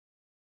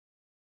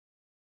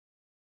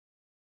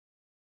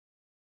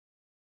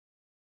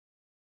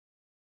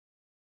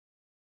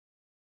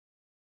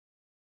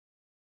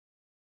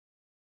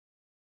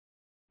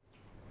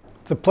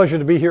It's a pleasure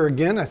to be here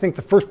again. I think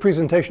the first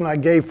presentation I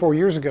gave 4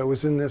 years ago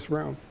was in this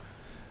room.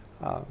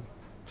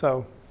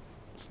 So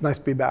it's nice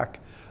to be back.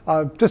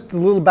 Just a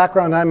little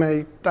background,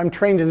 I'm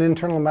trained in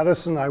internal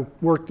medicine. I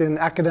worked in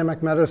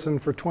academic medicine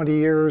for 20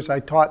 years. I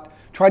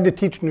tried to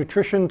teach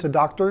nutrition to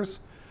doctors.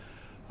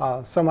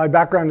 So my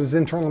background is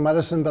internal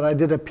medicine, but I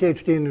did a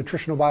PhD in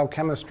nutritional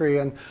biochemistry,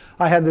 and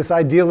I had this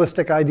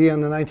idealistic idea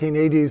in the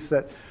 1980s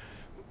that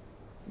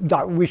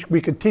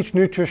we could teach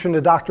nutrition to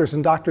doctors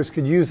and doctors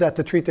could use that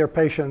to treat their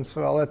patients.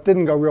 Well, that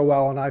didn't go real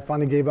well, and I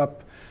finally gave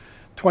up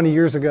 20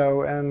 years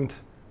ago and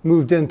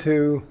moved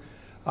into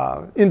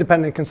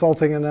independent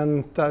consulting and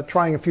then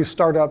trying a few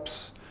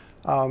startups.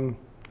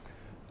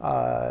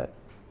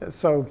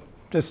 So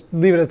just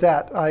leave it at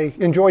that. I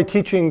enjoy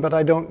teaching, but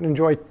I don't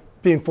enjoy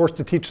being forced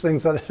to teach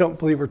things that I don't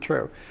believe are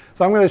true.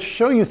 So I'm going to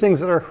show you things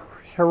that are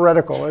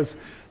heretical. As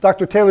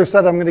Dr. Taylor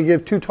said, I'm going to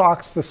give 2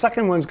 talks. The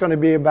second one's going to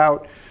be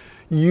about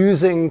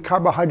using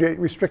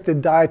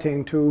carbohydrate-restricted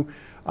dieting to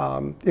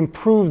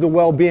improve the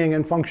well-being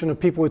and function of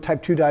people with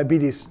type 2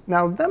 diabetes.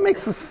 Now, that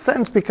makes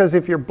sense because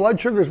if your blood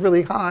sugar is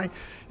really high,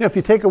 if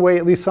you take away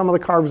at least some of the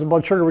carbs, the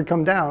blood sugar would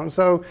come down.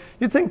 So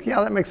you'd think,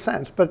 yeah, that makes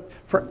sense. But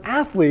for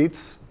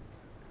athletes,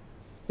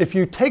 if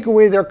you take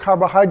away their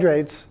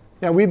carbohydrates,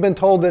 we've been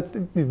told that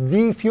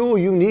the fuel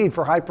you need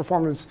for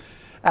high-performance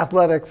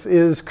athletics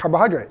is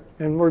carbohydrate.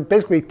 And we're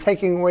basically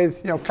taking away,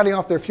 cutting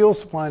off their fuel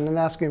supply and then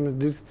asking them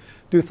to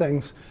do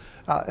things.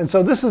 And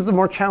so this is the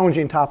more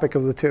challenging topic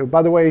of the two.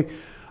 By the way,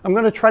 I'm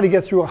going to try to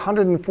get through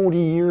 140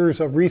 years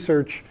of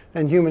research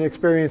and human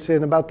experience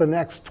in about the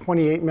next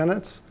 28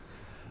 minutes.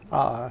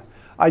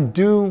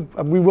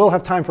 We will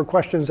have time for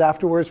questions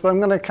afterwards, but I'm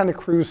going to kind of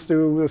cruise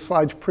through the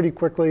slides pretty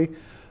quickly.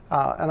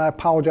 And I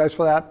apologize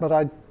for that,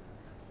 but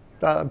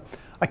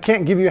I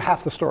can't give you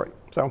half the story.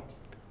 So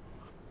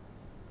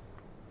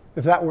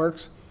if that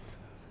works.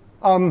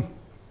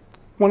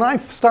 When I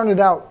started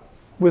out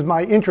with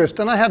my interest,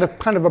 and I had a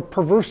kind of a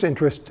perverse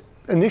interest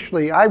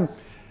initially.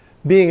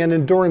 Being an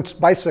endurance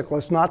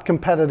bicyclist, not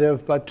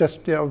competitive, but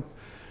just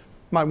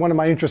one of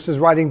my interests is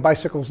riding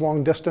bicycles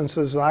long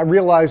distances. And I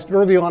realized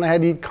early on I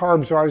had to eat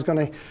carbs, or I was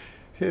going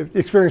to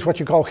experience what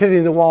you call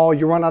hitting the wall.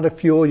 You run out of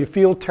fuel, you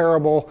feel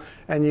terrible,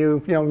 and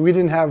we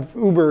didn't have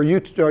Uber.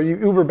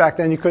 Uber back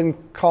then. You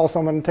couldn't call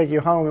someone to take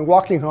you home, and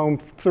walking home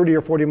 30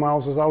 or 40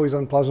 miles is always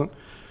unpleasant.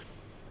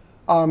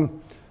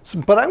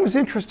 But I was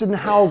interested in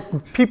how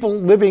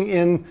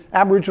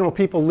Aboriginal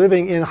people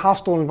living in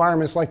hostile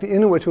environments like the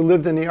Inuit who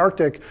lived in the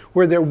Arctic,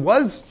 where there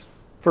was,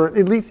 for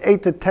at least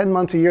 8 to 10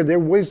 months a year, there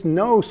was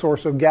no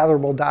source of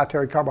gatherable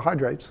dietary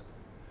carbohydrates.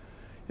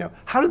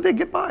 How did they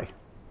get by?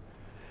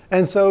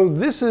 And so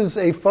this is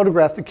a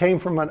photograph that came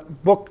from a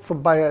book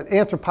by an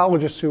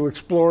anthropologist who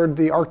explored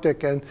the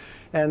Arctic and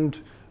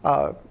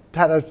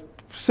had a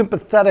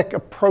sympathetic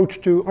approach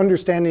to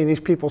understanding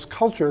these people's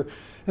culture.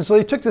 And so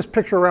they took this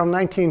picture around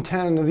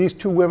 1910 of these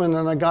 2 women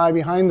and a guy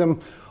behind them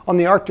on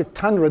the Arctic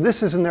tundra.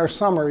 This is in their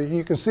summer.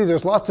 You can see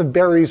there's lots of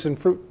berries and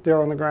fruit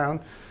there on the ground.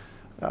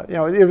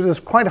 It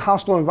was quite a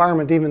hostile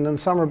environment even in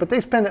summer, but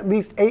they spent at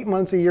least 8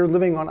 months a year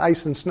living on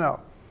ice and snow.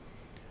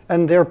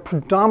 And their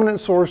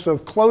predominant source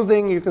of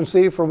clothing, you can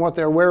see from what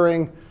they're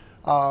wearing,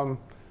 their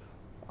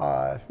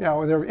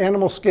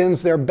animal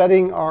skins, their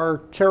bedding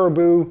are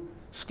caribou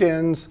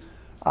skins,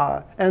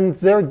 and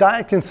their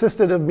diet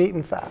consisted of meat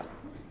and fat.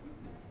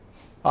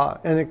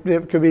 And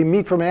it could be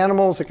meat from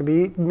animals, it could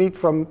be meat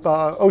from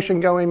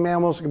ocean-going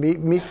mammals, it could be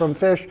meat from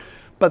fish,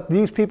 but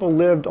these people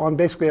lived on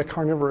basically a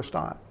carnivorous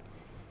diet.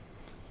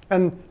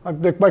 And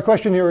my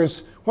question here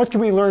is, what can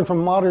we learn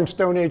from modern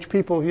Stone Age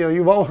people?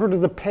 You've all heard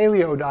of the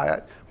paleo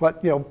diet.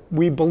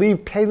 We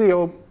believe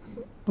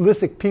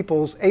Paleolithic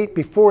peoples ate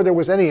before there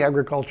was any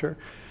agriculture.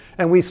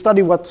 And we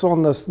study what's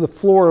on the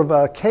floor of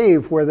a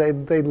cave where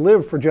they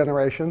lived for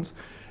generations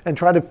and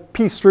try to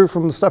piece through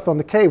from the stuff on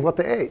the cave what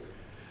they ate.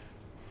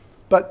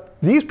 But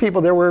these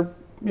people, there were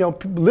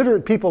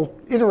literate people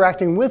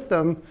interacting with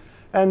them,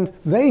 and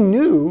they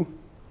knew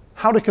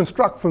how to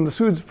construct from the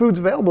foods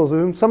available to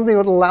them something that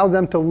would allow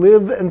them to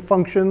live and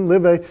function,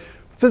 live a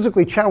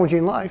physically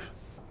challenging life.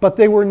 But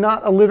they were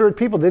not illiterate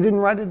people. They didn't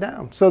write it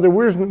down. So there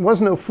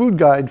was no food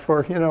guide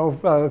for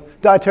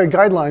dietary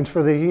guidelines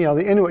for the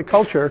Inuit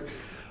culture.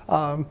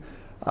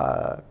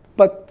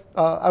 But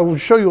I will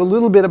show you a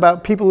little bit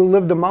about people who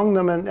lived among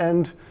them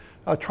and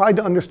tried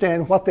to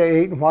understand what they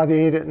ate and why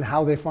they ate it and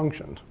how they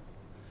functioned.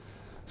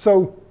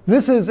 So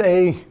this is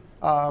a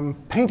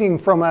painting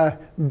from a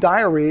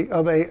diary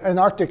of an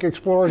Arctic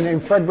explorer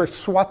named Frederick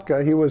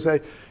Schwatka. He was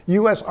a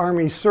US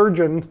Army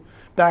surgeon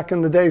back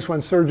in the days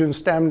when surgeons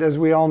stemmed, as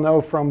we all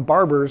know, from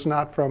barbers,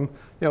 not from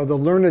the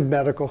learned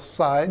medical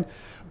side.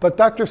 But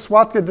Dr.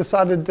 Schwatka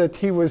decided that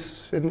he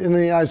was, in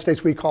the United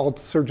States we call it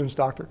the surgeon's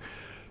doctor,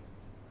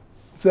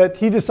 that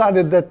he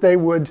decided that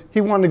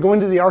he wanted to go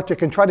into the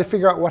Arctic and try to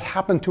figure out what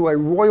happened to a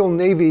Royal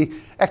Navy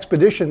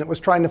expedition that was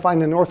trying to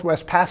find the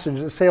Northwest Passage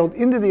that sailed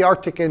into the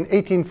Arctic in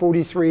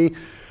 1843.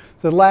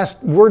 The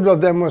last word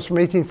of them was from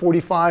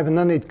 1845, and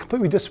then they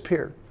completely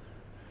disappeared.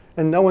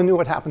 And no one knew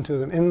what happened to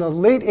them. In the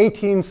late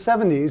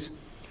 1870s,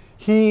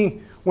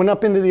 he went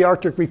up into the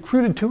Arctic,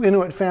 recruited 2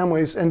 Inuit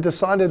families, and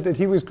decided that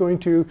he was going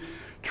to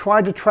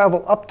try to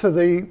travel up to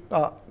the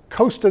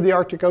coast of the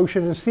Arctic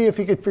Ocean and see if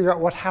he could figure out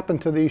what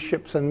happened to these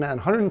ships and men.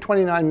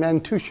 129 men,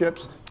 2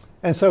 ships.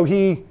 And so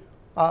he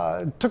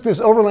took this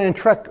overland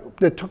trek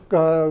that took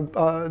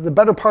the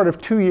better part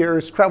of 2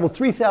 years, traveled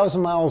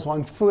 3,000 miles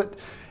on foot,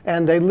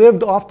 and they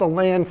lived off the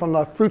land from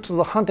the fruits of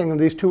the hunting of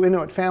these 2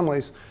 Inuit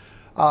families.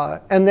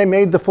 And they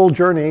made the full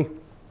journey.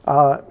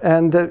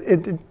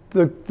 The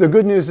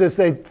good news is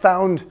they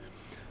found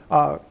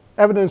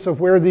evidence of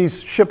where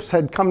these ships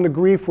had come to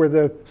grief, where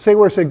the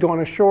sailors had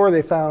gone ashore.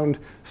 They found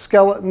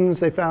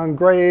skeletons, they found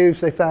graves,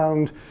 they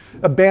found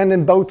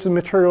abandoned boats and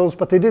materials,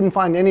 but they didn't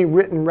find any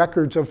written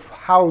records of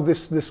how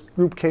this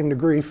group came to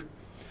grief.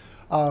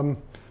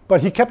 But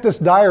he kept this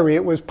diary.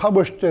 It was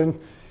published in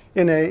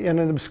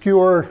an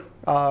obscure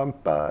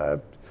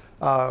by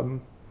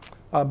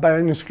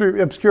an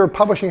obscure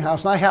publishing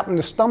house, and I happened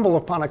to stumble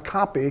upon a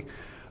copy.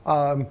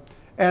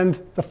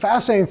 And the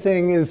fascinating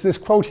thing is this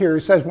quote here.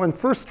 It says, "When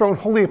first thrown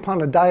wholly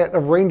upon a diet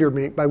of reindeer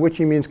meat," by which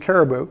he means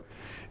caribou,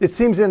 "it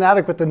seems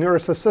inadequate to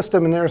nourish the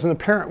system, and there's an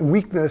apparent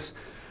weakness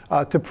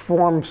to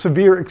perform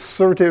severe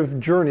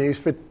exertive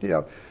journeys,"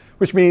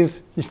 which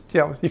means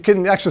you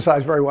couldn't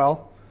exercise very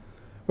well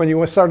when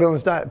you started on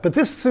this diet. But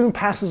this soon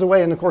passes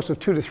away in the course of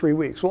 2 to 3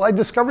 weeks. Well, I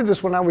discovered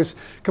this when I was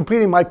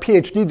completing my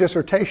PhD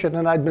dissertation,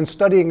 and I'd been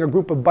studying a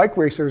group of bike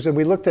racers, and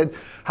we looked at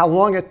how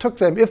long it took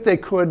them, if they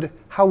could,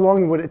 how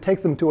long would it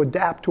take them to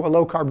adapt to a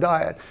low-carb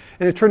diet.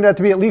 And it turned out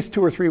to be at least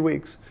 2 or 3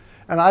 weeks.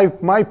 And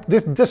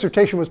this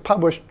dissertation was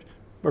published,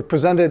 or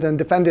presented and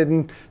defended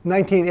in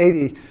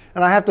 1980.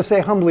 And I have to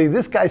say humbly,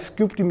 this guy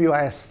scooped me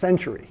by a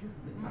century.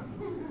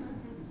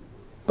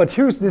 But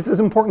this is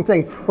an important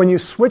thing. When you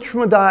switch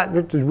from a diet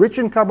that is rich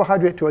in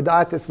carbohydrate to a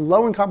diet that's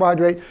low in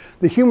carbohydrate,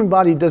 the human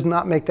body does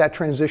not make that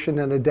transition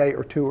in a day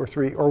or 2 or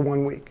 3 or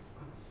 1 week.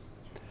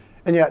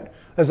 And yet,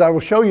 as I will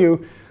show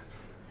you,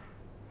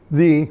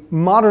 the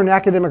modern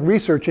academic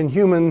research in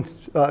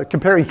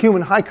comparing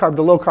human high-carb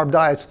to low-carb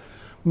diets,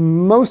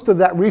 most of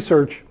that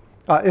research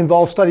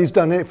involves studies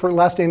done for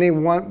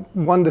lasting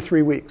 1 to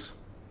 3 weeks.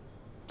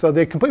 So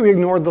they completely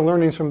ignored the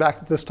learnings from back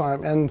at this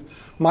time and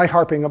my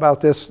harping about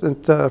this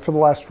for the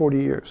last 40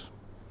 years.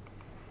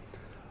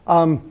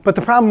 But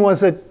the problem was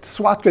that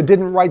Swatka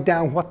didn't write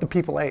down what the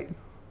people ate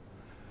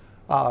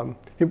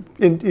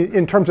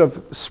in terms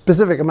of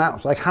specific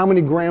amounts, like how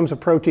many grams of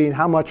protein,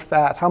 how much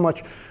fat, how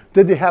much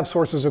did they have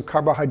sources of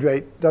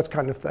carbohydrate, that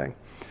kind of thing.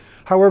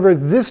 However,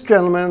 this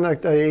gentleman,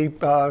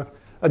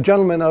 a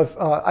gentleman of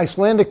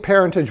Icelandic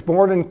parentage,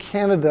 born in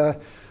Canada,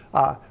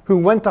 who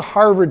went to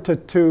Harvard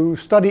to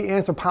study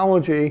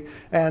anthropology,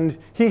 and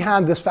he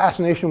had this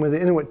fascination with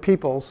the Inuit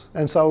peoples,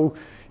 and so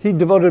he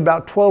devoted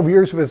about 12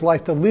 years of his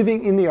life to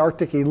living in the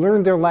Arctic. He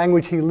learned their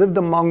language, he lived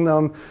among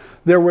them.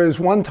 There was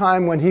one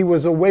time when he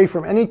was away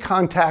from any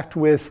contact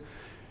with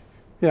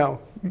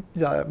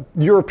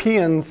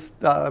European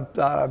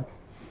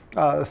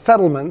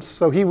settlements,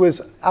 so he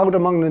was out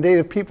among the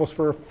native peoples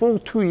for a full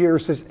 2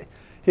 years.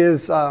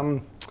 His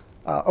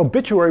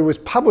obituary was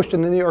published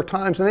in the New York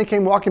Times, and they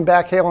came walking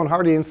back hale and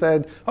hearty and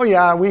said, "Oh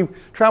yeah, we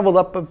traveled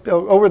up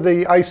over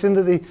the ice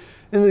into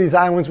these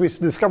islands. We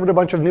discovered a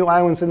bunch of new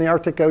islands in the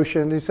Arctic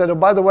Ocean." He said, "Oh,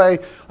 by the way,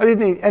 I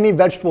didn't eat any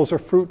vegetables or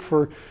fruit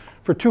for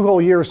 2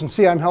 whole years, and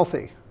see, I'm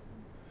healthy."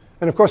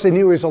 And of course, they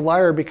knew he was a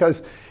liar,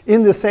 because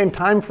in the same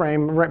time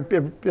frame,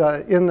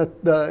 in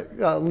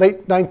the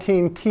late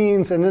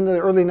 19-teens and into the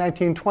early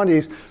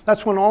 1920s,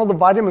 that's when all the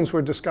vitamins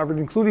were discovered,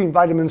 including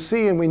vitamin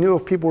C. And we knew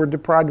if people were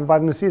deprived of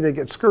vitamin C, they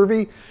get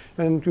scurvy.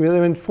 And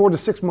within 4 to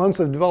 6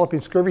 months of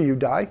developing scurvy, you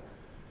die.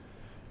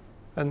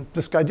 And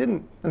this guy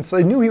didn't. And so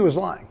they knew he was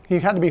lying. He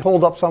had to be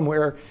holed up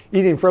somewhere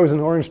eating frozen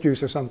orange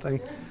juice or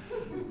something.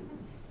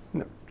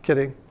 No,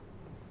 kidding.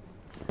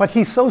 But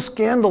he so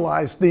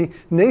scandalized the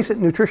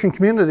nascent nutrition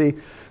community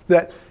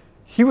that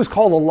he was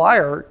called a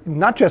liar,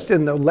 not just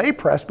in the lay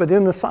press, but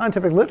in the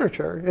scientific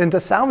literature. And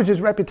to salvage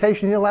his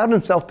reputation, he allowed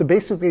himself to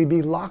basically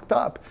be locked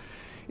up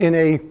in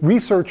a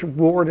research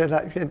ward.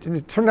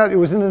 It turned out it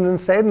was in an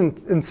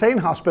insane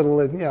hospital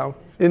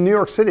in New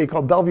York City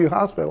called Bellevue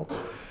Hospital.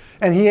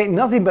 And he ate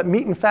nothing but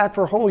meat and fat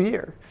for a whole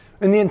year.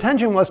 And the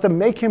intention was to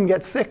make him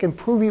get sick and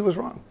prove he was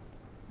wrong.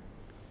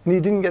 And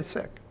he didn't get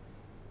sick.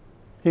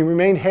 He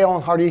remained hale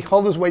and hearty,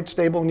 held his weight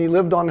stable, and he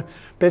lived on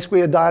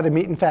basically a diet of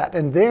meat and fat.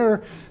 And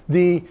there,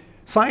 the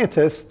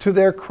scientists, to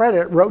their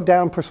credit, wrote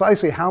down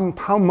precisely how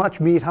much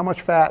meat, how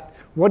much fat,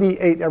 what he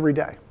ate every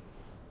day.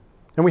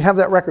 And we have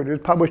that record. It was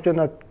published in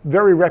a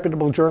very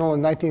reputable journal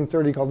in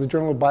 1930 called the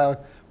Journal of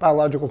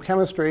Biological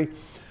Chemistry.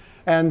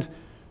 And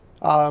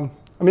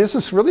this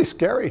is really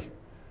scary.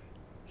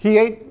 He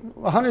ate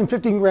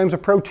 115 grams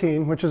of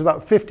protein, which is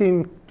about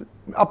 15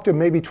 up to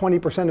maybe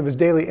 20% of his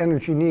daily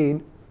energy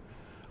need.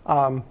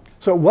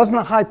 So it wasn't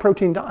a high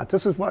protein diet.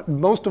 This is what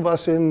most of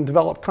us in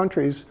developed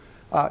countries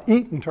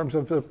eat in terms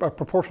of the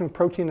proportion of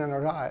protein in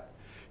our diet.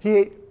 He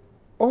ate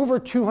over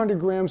 200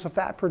 grams of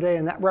fat per day,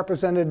 and that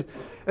represented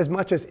as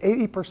much as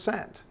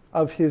 80%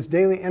 of his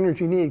daily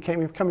energy need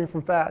coming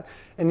from fat.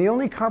 And the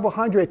only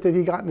carbohydrate that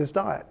he got in his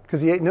diet,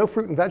 because he ate no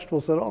fruit and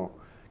vegetables at all,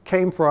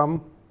 came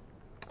from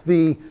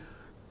the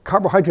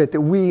carbohydrate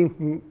that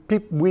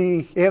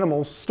we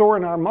animals store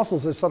in our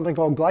muscles as something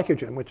called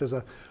glycogen, which is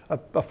a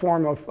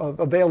form of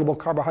available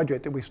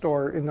carbohydrate that we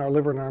store in our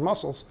liver and our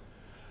muscles.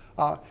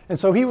 And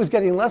so he was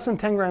getting less than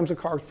 10 grams of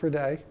carbs per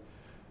day.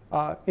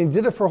 And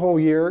did it for a whole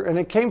year, and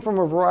it came from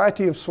a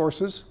variety of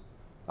sources.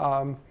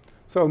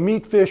 So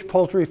meat, fish,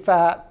 poultry,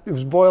 fat. It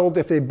was boiled.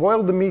 If they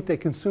boiled the meat, they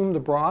consumed the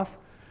broth.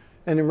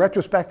 And in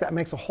retrospect, that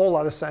makes a whole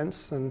lot of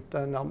sense, and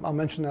I'll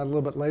mention that a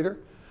little bit later.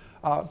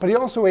 But he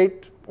also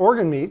ate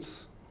organ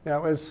meats,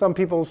 as some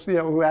people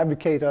who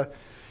advocate a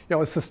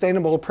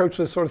sustainable approach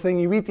to this sort of thing.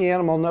 You eat the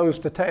animal nose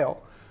to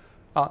tail.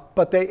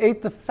 But they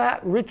ate the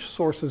fat-rich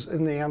sources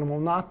in the animal,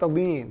 not the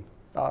lean,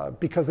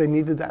 because they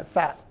needed that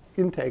fat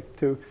intake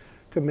to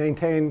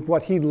maintain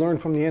what he'd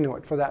learned from the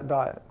Inuit for that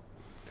diet.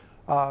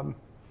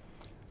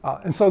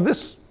 And so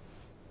this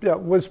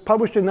was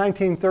published in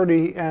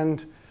 1930,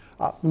 and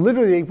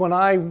literally when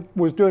I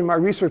was doing my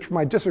research for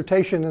my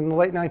dissertation in the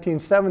late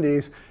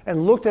 1970s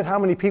and looked at how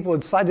many people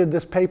had cited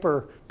this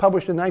paper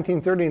published in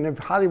 1930 in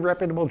a highly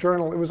reputable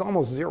journal, it was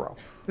almost zero.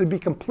 It would be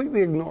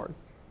completely ignored.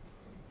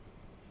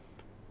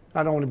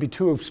 I don't want to be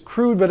too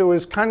crude, but it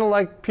was kind of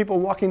like people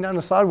walking down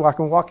the sidewalk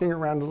and walking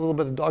around a little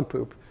bit of dog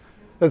poop,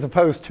 as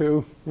opposed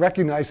to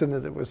recognizing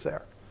that it was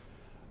there.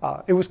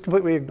 It was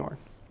completely ignored.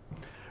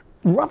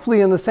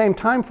 Roughly in the same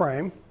time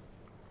frame,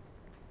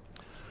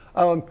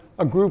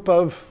 a group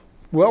of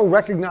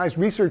well-recognized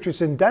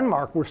researchers in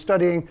Denmark were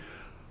studying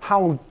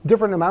how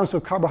different amounts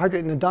of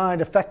carbohydrate in the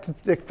diet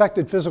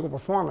affected physical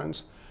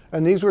performance.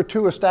 And these were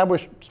two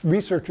established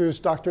researchers,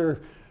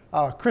 Dr.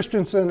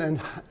 Christensen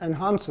and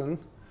Hansen.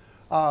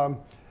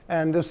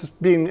 And this is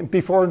being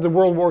before the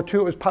World War II.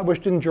 It was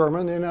published in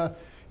German in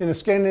a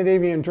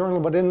Scandinavian journal,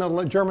 but in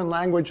the German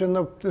language.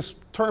 And this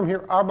term here,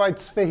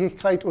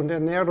 Arbeitsfähigkeit und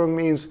Ernährung,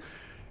 means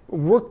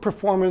work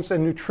performance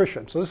and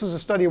nutrition. So this is a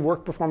study of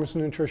work performance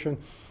and nutrition.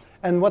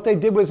 And what they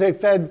did was they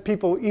fed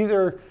people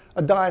either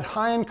a diet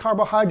high in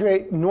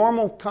carbohydrate,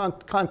 normal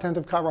content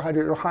of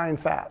carbohydrate, or high in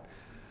fat.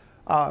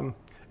 And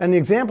the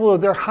example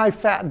of their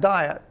high-fat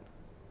diet,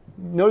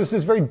 notice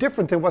is very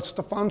different than what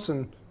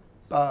Stefansson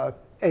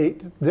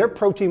ate. Their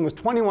protein was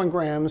 21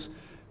 grams,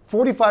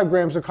 45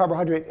 grams of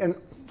carbohydrate, and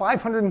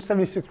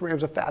 576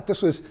 grams of fat.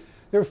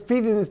 They're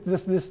feeding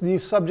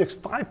these subjects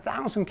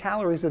 5,000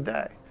 calories a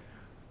day.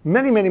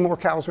 Many, many more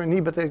calories than we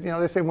need, but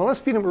they say, well, let's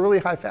feed them a really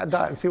high-fat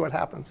diet and see what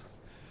happens.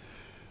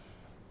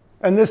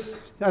 And this,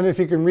 I don't know if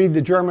you can read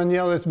the German,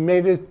 there's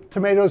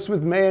tomatoes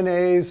with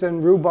mayonnaise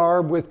and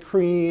rhubarb with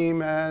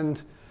cream and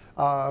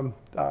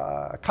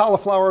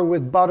cauliflower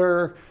with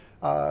butter.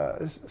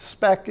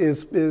 Speck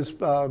is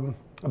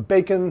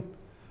bacon.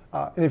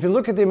 And if you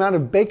look at the amount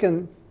of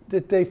bacon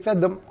that they fed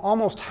them,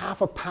 almost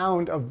half a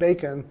pound of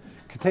bacon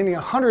containing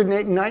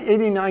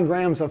 189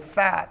 grams of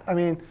fat. I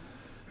mean,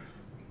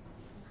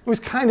 it was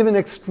kind of an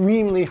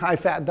extremely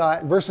high-fat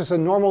diet versus a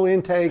normal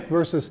intake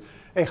versus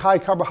a high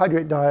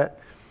carbohydrate diet.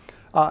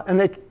 And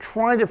they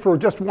tried it for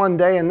just one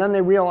day, and then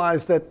they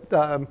realized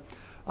that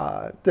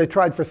they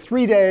tried for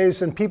 3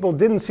 days, and people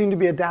didn't seem to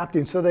be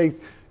adapting. So they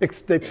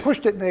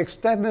pushed it, and they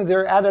extended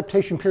their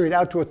adaptation period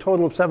out to a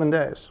total of 7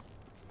 days.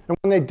 And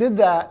when they did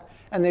that,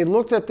 and they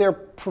looked at their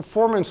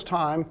performance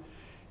time,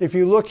 if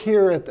you look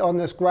here on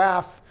this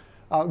graph,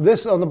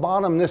 this on the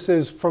bottom, this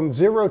is from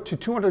 0 to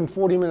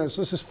 240 minutes.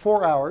 This is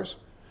 4 hours.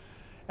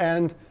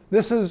 And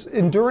this is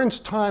endurance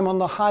time on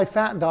the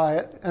high-fat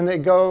diet, and they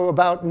go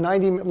about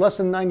less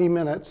than 90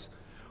 minutes.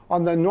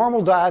 On the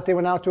normal diet, they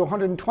went out to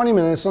 120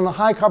 minutes. On the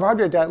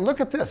high-carbohydrate diet, look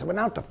at this. It went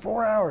out to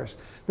 4 hours.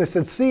 They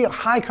said, see, a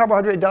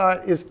high-carbohydrate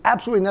diet is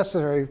absolutely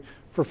necessary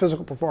for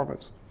physical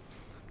performance.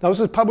 Now, this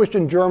was published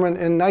in German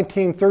in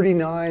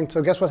 1939,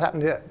 so guess what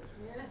happened to it?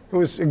 Yeah. It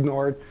was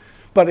ignored.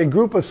 But a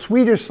group of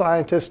Swedish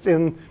scientists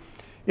in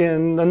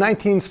the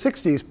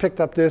 1960s picked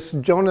up this,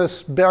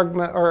 Jonas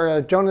Bergman,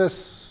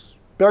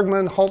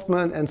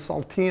 Hultman, and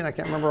Saltine. I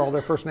can't remember all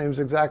their first names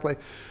exactly.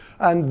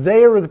 And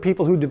they were the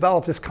people who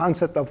developed this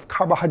concept of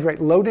carbohydrate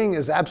loading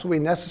is absolutely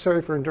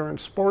necessary for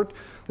endurance sport.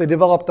 They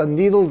developed a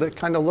needle that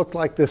kind of looked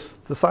like this,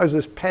 the size of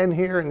this pen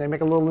here, and they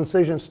make a little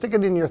incision, stick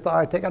it in your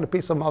thigh, take out a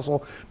piece of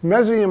muscle,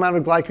 measure the amount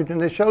of glycogen.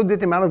 They showed that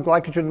the amount of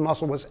glycogen in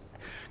muscle was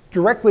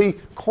directly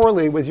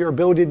correlated with your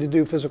ability to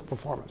do physical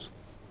performance.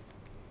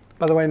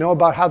 By the way, I know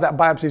about how that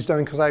biopsy is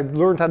done because I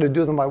learned how to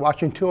do them by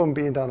watching 2 of them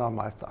being done on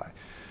my thigh.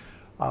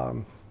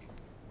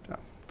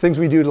 Things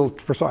we do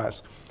for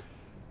science.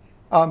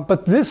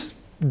 But this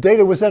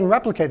data was then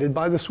replicated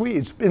by the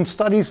Swedes in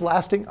studies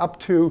lasting up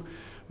to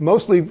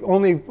mostly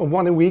only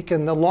 1 week,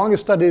 and the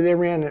longest study they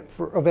ran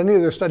of any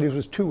of their studies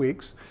was 2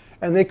 weeks.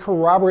 And they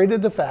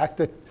corroborated the fact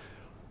that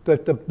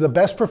the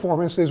best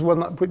performance is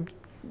one that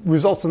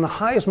results in the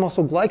highest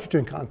muscle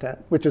glycogen content,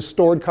 which is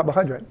stored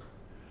carbohydrate.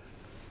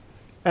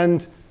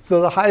 And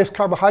so the highest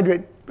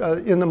carbohydrate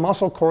in the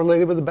muscle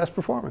correlated with the best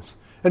performance.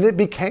 And it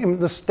became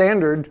the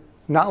standard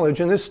knowledge,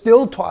 and is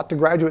still taught to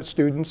graduate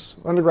students,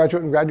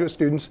 undergraduate and graduate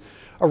students,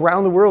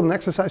 around the world in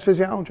exercise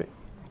physiology.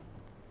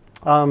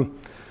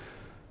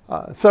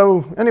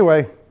 So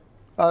anyway,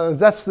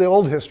 that's the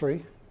old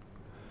history.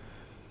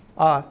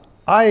 I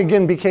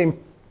again became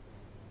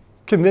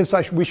convinced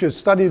we should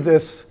study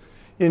this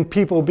in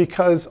people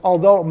because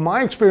although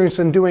my experience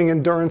in doing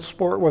endurance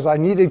sport was I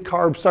needed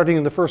carbs starting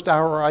in the first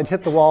hour or I'd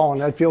hit the wall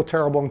and I'd feel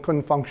terrible and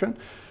couldn't function.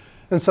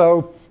 And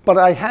so, but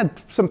I had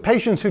some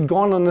patients who'd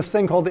gone on this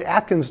thing called the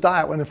Atkins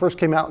diet when it first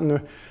came out in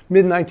the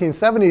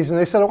mid-1970s, and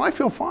they said, oh, I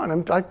feel fine.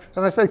 And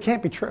I said, it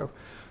can't be true.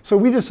 So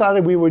we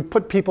decided we would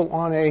put people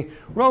on a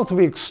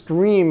relatively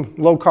extreme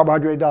low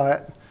carbohydrate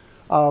diet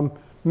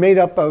made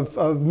up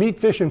of meat,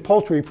 fish, and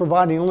poultry,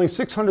 providing only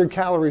 600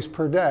 calories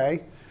per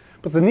day.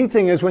 But the neat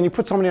thing is when you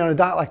put somebody on a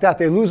diet like that,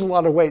 they lose a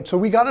lot of weight. So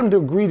we got them to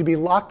agree to be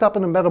locked up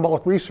in a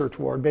metabolic research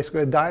ward,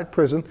 basically a diet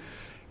prison,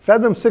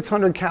 fed them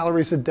 600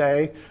 calories a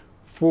day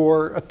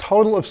for a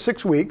total of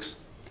 6 weeks.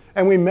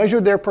 And we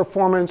measured their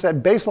performance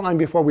at baseline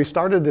before we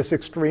started this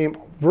extreme,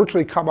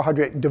 virtually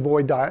carbohydrate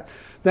devoid diet.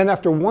 Then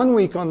after 1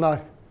 week on the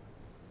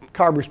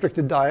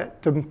carb-restricted diet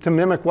to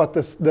mimic what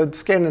the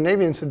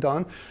Scandinavians had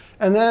done.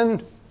 And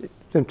then,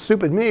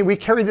 stupid me, we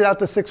carried it out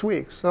to 6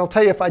 weeks. And I'll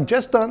tell you, if I'd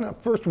just done the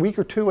first week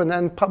or two and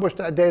then published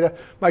that data,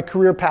 my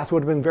career path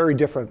would have been very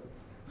different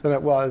than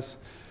it was.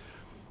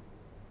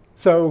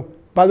 So,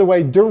 by the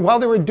way, while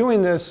they were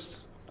doing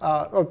this,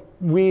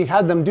 we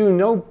had them do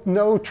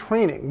no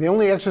training. The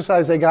only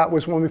exercise they got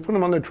was when we put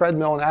them on the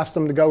treadmill and asked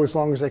them to go as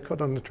long as they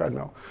could on the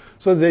treadmill.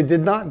 So they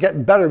did not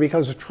get better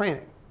because of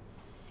training.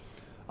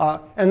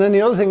 And then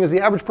the other thing is the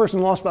average person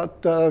lost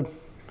about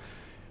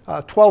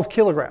 12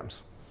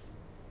 kilograms.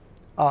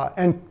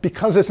 And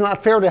because it's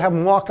not fair to have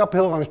them walk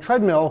uphill on a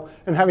treadmill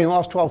and having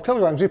lost 12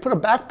 kilograms, we put a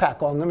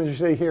backpack on them, as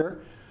you see here.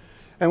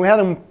 And we had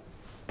them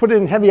put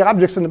in heavy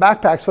objects in the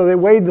backpack so they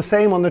weighed the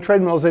same on the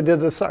treadmill as they did at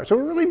the start. So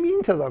we're really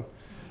mean to them.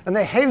 And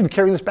they hated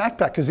carrying this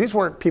backpack because these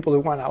weren't people who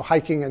went out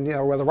hiking and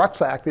with a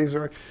rucksack. These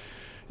are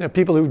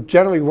people who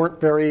generally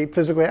weren't very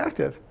physically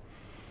active.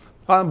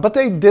 But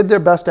they did their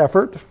best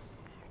effort.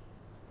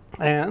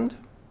 And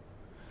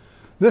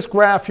this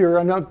graph here,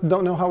 I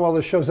don't know how well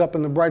this shows up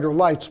in the brighter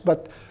lights,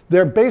 but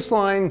their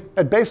baseline,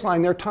 at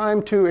baseline, their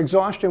time to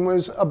exhaustion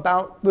was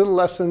about a little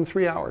less than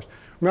 3 hours.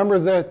 Remember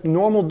that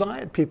normal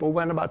diet people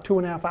went about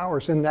 2.5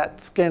 hours in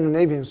that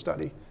Scandinavian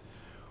study.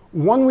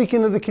 1 week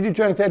into the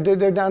ketogenic diet,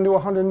 they're down to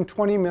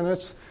 120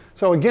 minutes.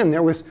 So again,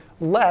 there was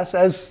less,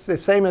 as the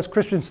same as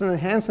Christensen and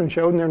Hansen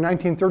showed in their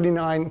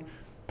 1939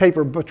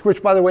 paper,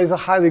 which by the way is a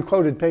highly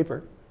quoted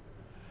paper.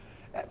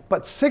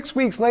 But 6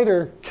 weeks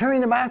later,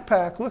 carrying the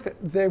backpack, look,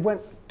 they went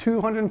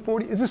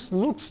 240. This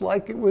looks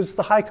like it was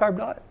the high carb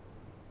diet.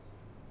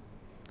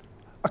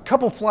 A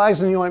couple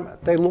flies in the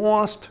ointment. They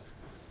lost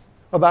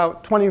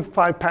about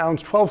 25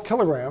 pounds, 12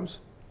 kilograms.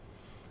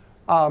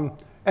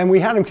 And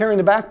we had them carrying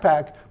the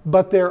backpack,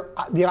 but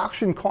the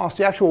oxygen cost,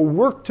 the actual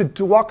work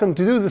to walk them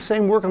to do the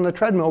same work on the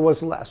treadmill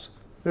was less.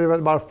 There was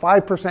about a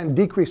 5%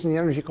 decrease in the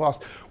energy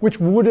cost, which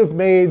would have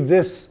made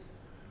this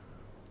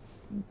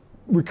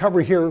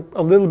recovery here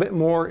a little bit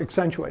more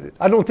accentuated.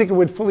 I don't think it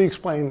would fully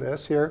explain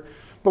this here,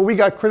 but we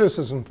got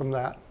criticism from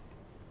that.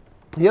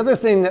 The other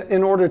thing that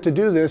in order to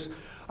do this,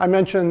 I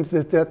mentioned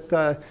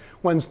that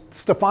when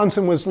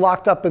Stefansson was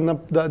locked up in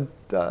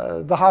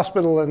the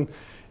hospital and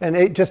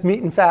ate just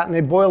meat and fat, and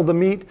they boiled the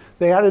meat,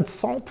 they added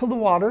salt to the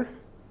water,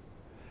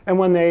 and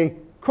when they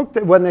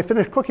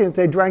finished cooking it,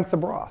 they drank the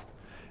broth.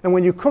 And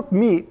when you cook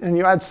meat and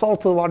you add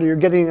salt to the water, you're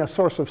getting a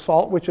source of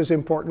salt, which is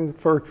important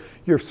for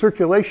your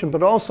circulation.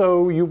 But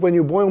also, when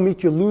you boil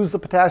meat, you lose the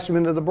potassium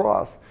into the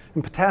broth.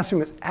 And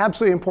potassium is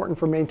absolutely important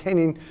for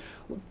maintaining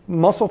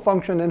muscle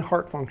function and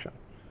heart function.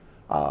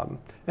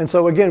 And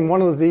so again,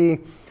 one of the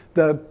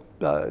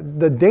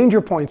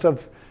danger points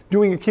of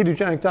doing a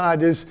ketogenic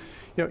diet is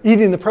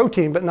eating the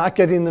protein but not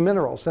getting the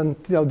minerals. And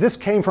this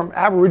came from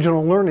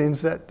Aboriginal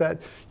learnings that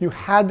you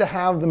had to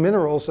have the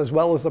minerals as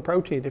well as the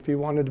protein if you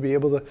wanted to be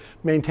able to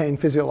maintain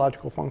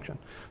physiological function.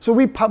 So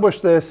we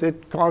published this.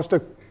 It caused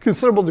a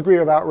considerable degree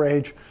of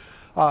outrage.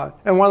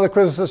 And one of the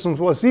criticisms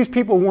was these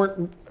people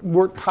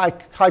weren't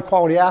high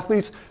quality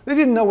athletes. They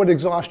didn't know what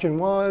exhaustion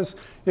was.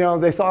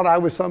 They thought I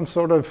was some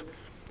sort of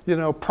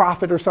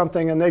prophet or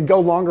something, and they'd go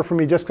longer for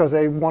me just because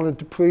they wanted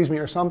to please me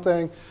or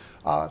something.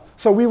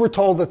 So we were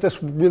told that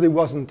this really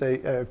wasn't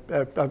a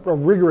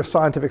rigorous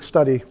scientific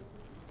study.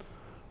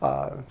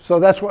 So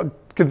that's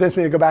what convinced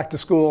me to go back to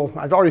school.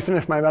 I'd already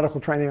finished my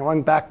medical training. I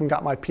went back and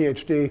got my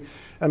PhD.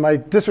 And my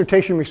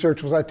dissertation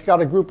research was I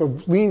got a group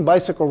of lean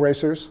bicycle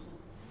racers.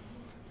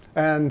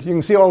 And you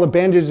can see all the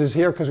bandages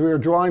here because we were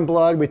drawing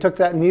blood. We took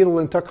that needle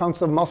and took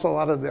hunks of muscle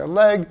out of their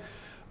leg.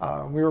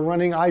 We were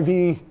running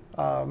IV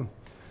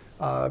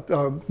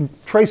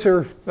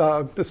tracer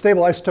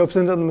stable isotopes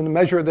into them to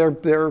measure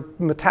their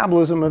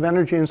metabolism of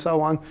energy and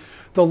so on.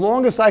 The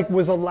longest I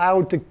was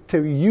allowed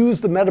to use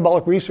the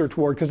metabolic research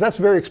ward, because that's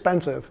very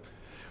expensive,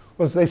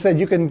 was they said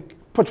you can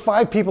put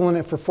 5 people in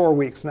it for 4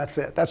 weeks and that's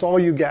it. That's all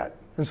you get.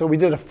 And so we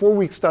did a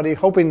 4-week study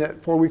hoping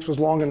that 4 weeks was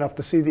long enough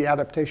to see the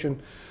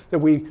adaptation that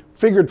we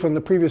figured from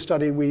the previous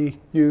study we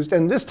used.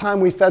 And this time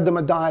we fed them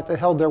a diet that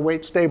held their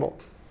weight stable.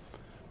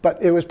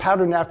 But it was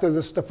patterned after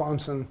the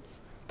Stephanson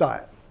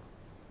diet.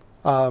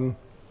 And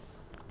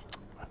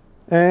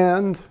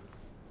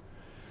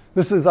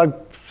this is, I'm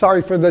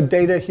sorry for the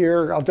data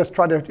here. I'll just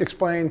try to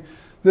explain.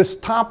 This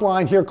top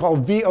line here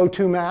called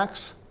VO2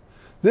 max,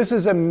 this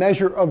is a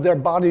measure of their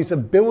body's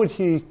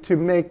ability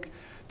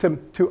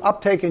to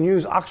uptake and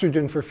use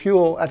oxygen for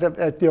fuel,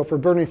 for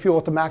burning fuel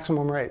at the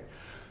maximum rate.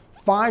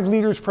 5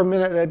 liters per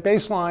minute at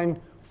baseline.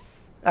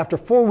 After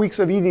 4 weeks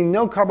of eating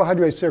no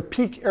carbohydrates, their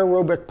peak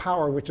aerobic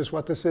power, which is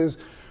what this is,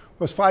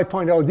 was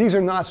 5.0. These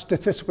are not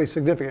statistically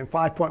significant,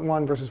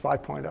 5.1 versus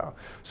 5.0.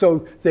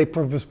 So they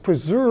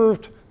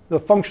preserved the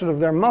function of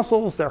their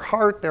muscles, their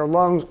heart, their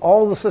lungs,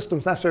 all the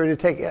systems necessary to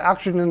take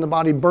oxygen in the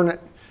body, burn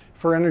it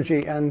for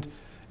energy, and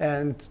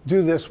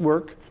do this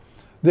work.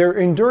 Their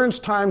endurance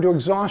time to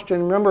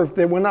exhaustion, remember,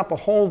 they went up a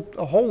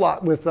whole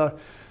lot with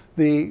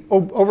the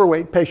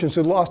overweight patients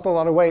who lost a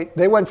lot of weight.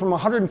 They went from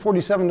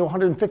 147 to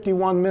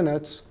 151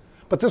 minutes,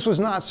 but this was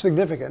not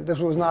significant. This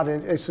was not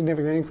a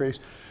significant increase.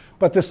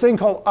 But this thing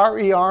called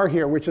RER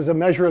here, which is a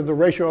measure of the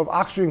ratio of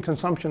oxygen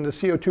consumption to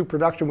CO2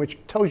 production, which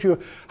tells you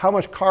how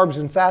much carbs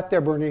and fat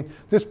they're burning,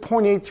 this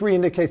 0.83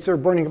 indicates they're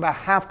burning about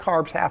half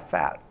carbs, half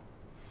fat.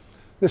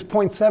 This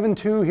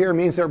 0.72 here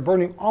means they're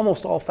burning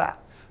almost all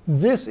fat.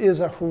 This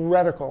is a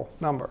heretical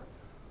number,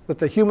 that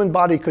the human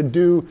body could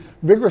do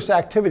vigorous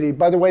activity.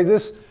 By the way,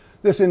 this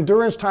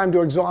endurance time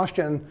to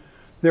exhaustion,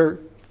 their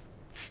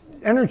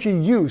energy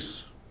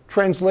use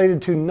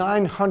translated to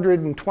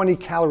 920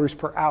 calories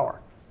per hour.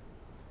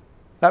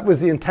 That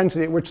was the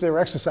intensity at which they were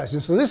exercising.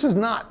 So this is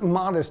not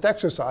modest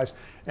exercise.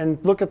 And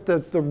look at the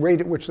rate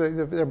at which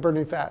they're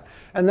burning fat.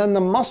 And then the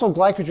muscle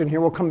glycogen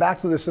here, we'll come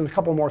back to this in a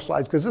couple more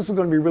slides, because this is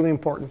going to be really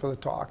important for the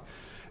talk,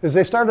 is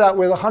they started out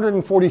with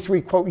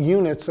 143, quote,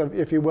 units, of,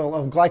 if you will,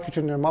 of glycogen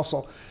in their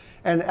muscle.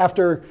 And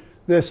after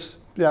this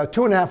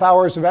 2.5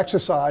 hours of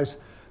exercise,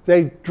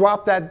 they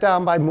dropped that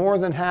down by more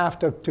than half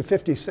to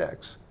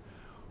 56.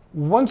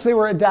 Once they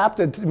were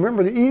adapted,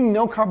 remember, they're eating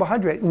no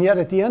carbohydrate, and yet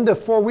at the end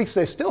of 4 weeks,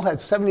 they still had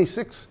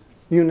 76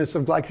 units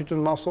of glycogen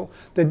muscle.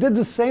 They did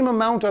the same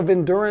amount of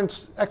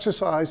endurance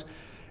exercise,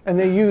 and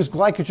they used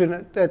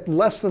glycogen at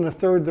less than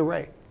 1/3 the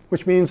rate,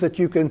 which means that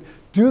you can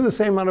do the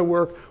same amount of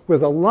work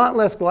with a lot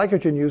less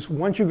glycogen use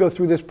once you go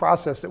through this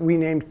process that we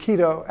named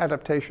keto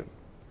adaptation.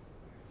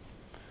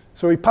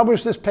 So we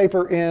published this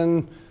paper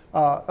in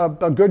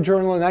a good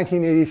journal in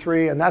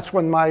 1983, and that's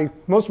when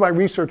most of my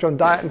research on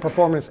diet and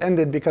performance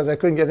ended, because I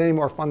couldn't get any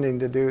more funding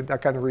to do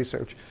that kind of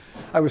research.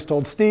 I was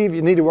told, Steve,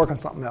 you need to work on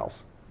something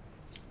else.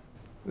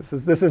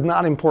 This is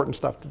not important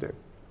stuff to do.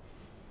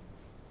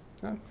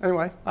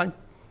 Anyway,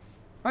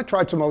 I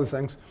tried some other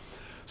things.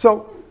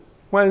 So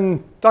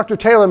when Dr.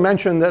 Taylor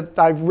mentioned that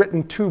I've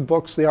written 2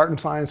 books, the art and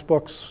science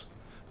books,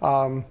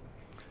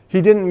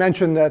 he didn't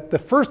mention that the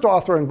first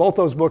author in both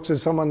those books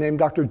is someone named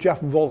Dr. Jeff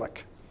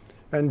Volek.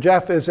 And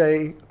Jeff is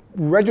a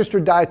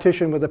registered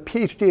dietitian with a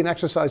PhD in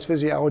exercise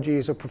physiology.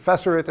 He's a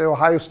professor at the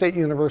Ohio State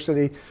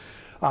University.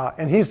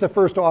 And he's the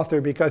first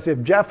author, because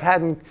if Jeff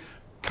hadn't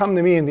come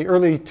to me in the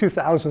early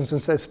 2000s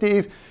and said,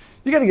 Steve,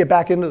 you got to get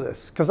back into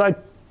this, because I'd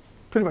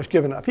pretty much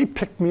given up. He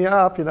picked me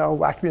up,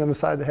 whacked me on the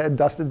side of the head,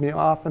 dusted me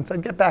off, and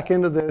said, get back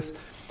into this.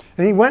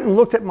 And he went and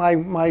looked at my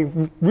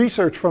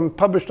research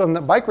published on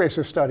the bike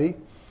racer study.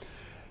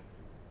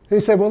 He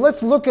said, well,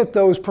 let's look at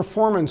those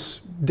performance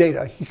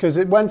data, because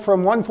it went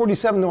from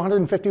 147 to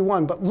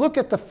 151, but look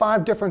at the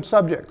 5 different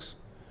subjects.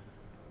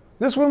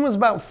 This one was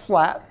about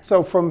flat,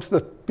 so from the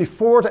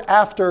before to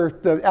after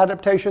the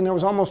adaptation, there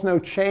was almost no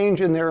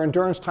change in their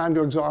endurance time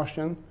to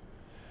exhaustion.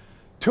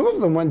 2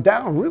 of them went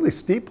down really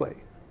steeply.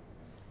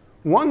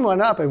 1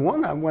 went up, and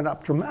 1 went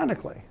up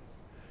dramatically.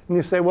 And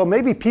you say, well,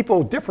 maybe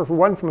people differ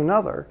one from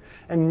another,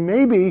 and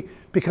maybe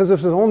because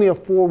this is only a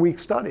 4-week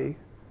study,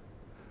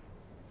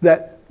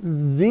 that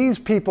these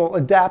people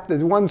adapted,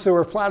 the ones that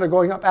were flat or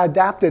going up,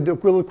 adapted a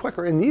little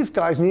quicker, and these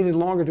guys needed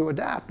longer to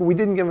adapt, but we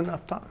didn't give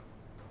enough time.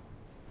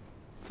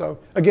 So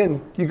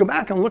again, you go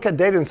back and look at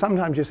data, and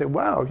sometimes you say,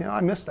 wow, I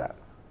missed that.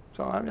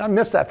 So I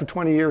missed that for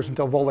 20 years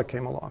until Volek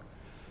came along.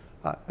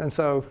 And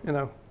so,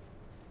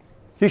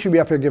 he should be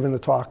up here giving the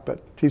talk,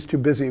 but he's too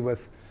busy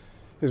with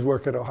his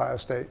work at Ohio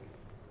State.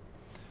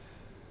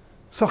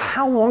 So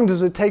how long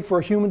does it take for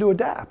a human to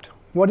adapt?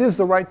 What is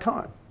the right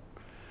time?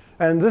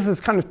 And this is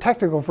kind of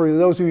technical for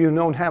those of you who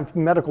don't have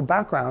medical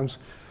backgrounds,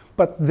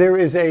 but there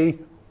is a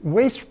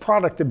waste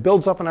product that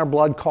builds up in our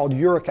blood called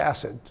uric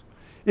acid.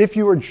 If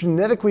you are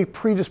genetically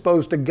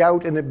predisposed to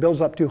gout and it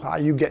builds up too high,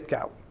 you get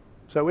gout.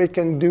 So it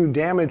can do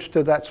damage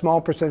to that small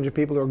percentage of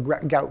people who are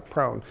gout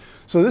prone.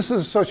 So this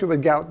is associated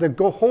with gout.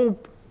 The whole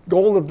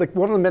goal of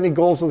one of the many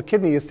goals of the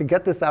kidney is to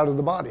get this out of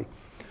the body.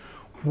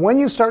 When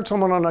you start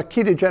someone on a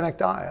ketogenic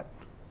diet,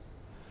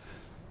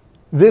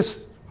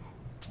 this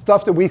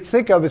stuff that we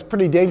think of as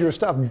pretty dangerous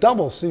stuff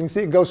doubles. So you can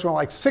see it goes from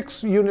like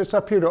 6 units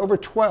up here to over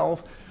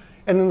 12.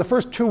 And in the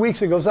first 2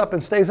 weeks, it goes up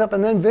and stays up.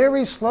 And then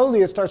very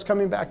slowly, it starts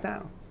coming back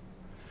down.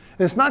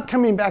 And it's not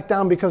coming back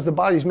down because the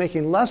body's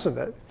making less of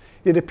it.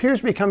 It appears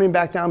to be coming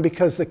back down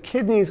because the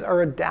kidneys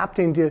are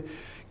adapting to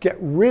get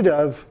rid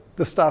of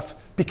the stuff,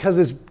 because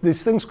there's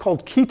these things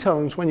called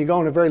ketones when you go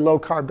on a very low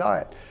carb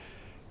diet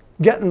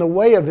get in the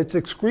way of its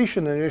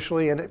excretion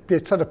initially, and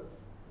it sort of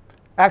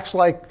acts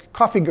like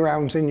coffee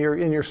grounds in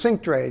your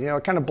sink drain.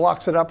 It kind of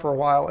blocks it up for a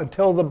while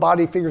until the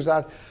body figures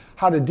out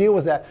how to deal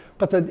with that.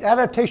 But the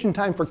adaptation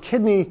time for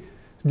kidney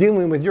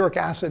dealing with uric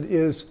acid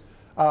is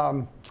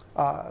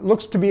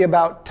looks to be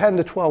about 10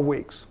 to 12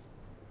 weeks.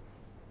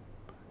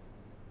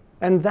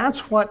 And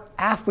that's what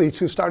athletes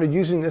who started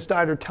using this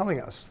diet are telling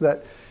us,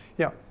 that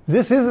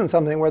this isn't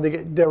something where they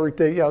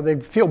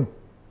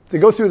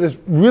go through this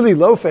really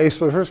low phase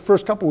for the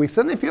first couple of weeks,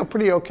 then they feel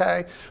pretty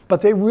okay,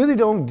 but they really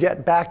don't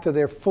get back to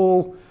their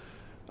full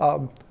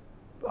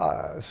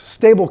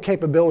stable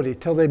capability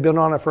till they've been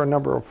on it for a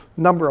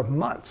number of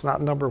months,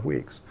 not a number of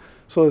weeks.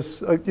 So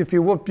if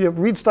you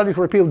read studies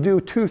where people do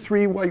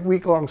 2-3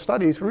 week-long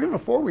studies, or even a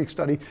 4-week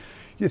study,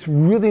 it's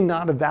really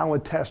not a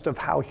valid test of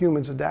how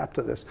humans adapt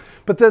to this.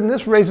 But then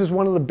this raises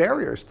one of the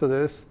barriers to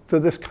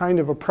this kind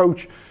of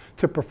approach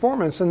to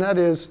performance, and that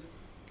is,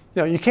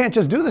 you can't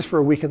just do this for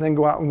a week and then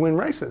go out and win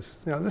races.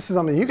 This is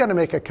something you got to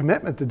make a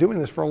commitment to doing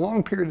this for a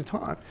long period of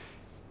time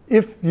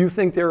if you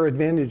think there are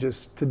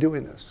advantages to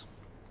doing this.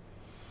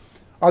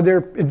 Are there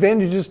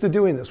advantages to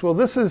doing this? Well,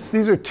 these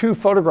are 2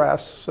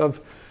 photographs of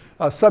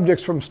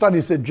subjects from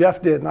studies that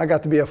Jeff did, and I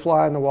got to be a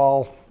fly on the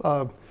wall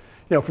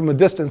from a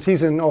distance.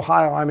 He's in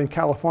Ohio, I'm in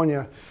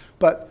California.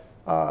 But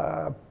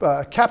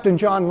Captain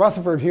John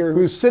Rutherford here,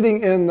 who's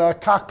sitting in the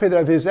cockpit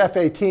of his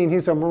F-18,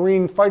 he's a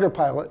Marine fighter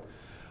pilot,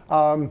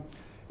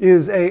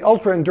 is a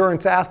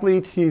ultra-endurance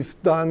athlete. He's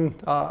done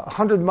a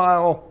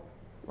 100-mile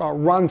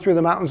run through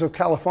the mountains of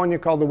California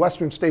called the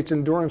Western States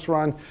Endurance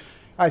Run.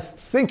 I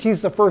think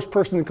he's the first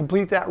person to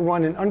complete that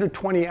run in under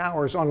 20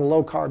 hours on a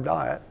low-carb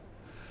diet.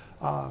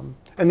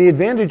 And the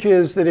advantage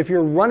is that if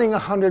you're running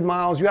 100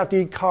 miles, you have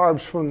to eat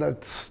carbs from the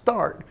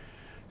start.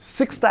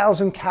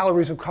 6,000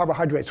 calories of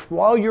carbohydrates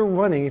while you're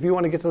running if you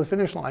want to get to the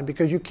finish line,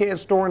 because you can't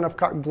store enough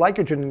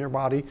glycogen in your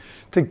body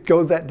to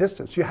go that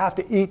distance. You have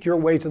to eat your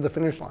way to the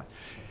finish line.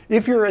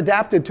 If you're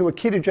adapted to a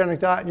ketogenic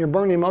diet and you're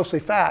burning mostly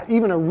fat,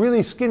 even a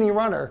really skinny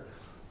runner,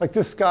 like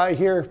this guy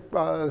here,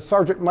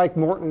 Sergeant Mike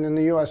Morton in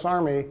the US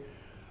Army,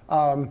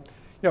 you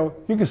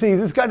can see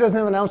this guy doesn't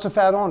have an ounce of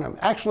fat on him.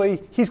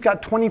 Actually, he's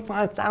got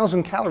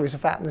 25,000 calories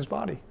of fat in his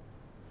body.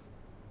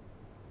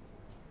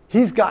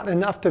 He's gotten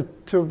enough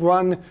to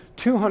run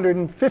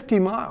 250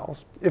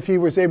 miles if he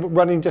was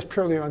running just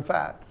purely on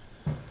fat.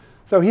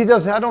 So he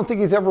doesn't, I don't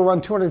think he's ever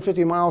run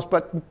 250 miles,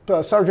 but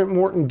Sergeant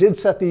Morton did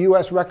set the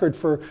US record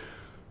for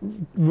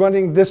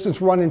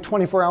distance run in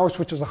 24 hours,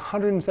 which is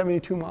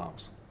 172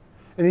 miles.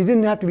 And he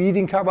didn't have to be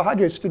eating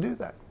carbohydrates to do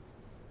that.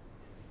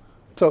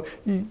 So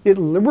it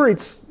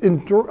liberates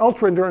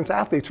ultra-endurance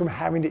athletes from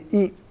having to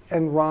eat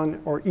and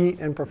run or eat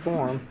and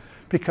perform,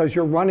 because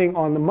you're running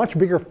on the much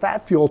bigger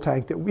fat fuel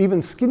tank that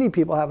even skinny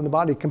people have in the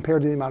body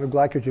compared to the amount of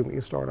glycogen we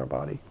can store in our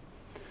body.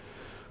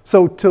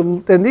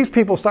 And these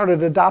people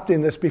started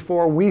adopting this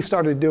before we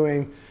started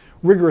doing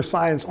rigorous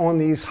science on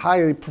these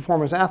high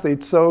performance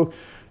athletes. So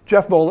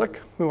Jeff Volek,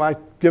 who I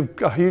give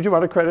a huge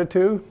amount of credit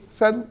to,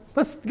 said,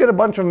 let's get a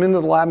bunch of them into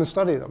the lab and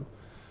study them.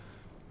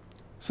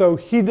 So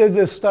he did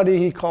this study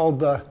he called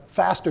the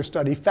FASTER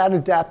study, Fat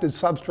Adapted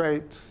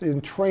Substrates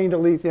in Trained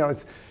Elite.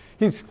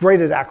 He's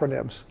great at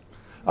acronyms.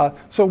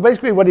 So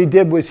basically what he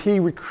did was he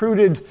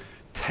recruited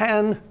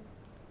 10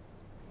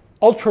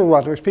 ultra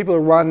runners, people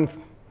who run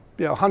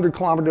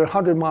 100-kilometer,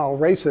 100-mile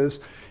races.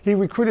 He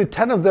recruited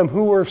 10 of them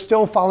who were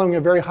still following a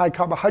very high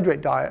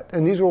carbohydrate diet.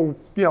 And these were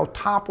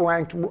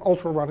top-ranked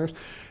ultra runners.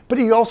 But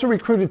he also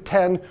recruited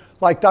 10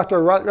 like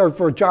Captain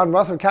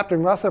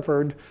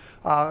Rutherford,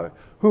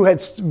 who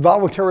had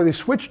voluntarily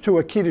switched to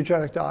a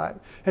ketogenic diet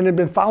and had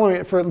been following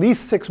it for at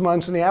least 6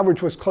 months, and the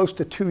average was close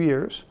to 2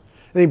 years.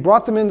 And he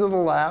brought them into the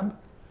lab.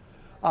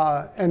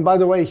 And by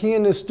the way, he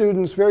and his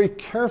students very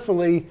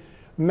carefully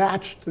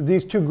matched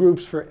these 2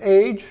 groups for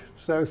age.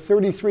 So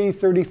 33,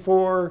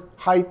 34,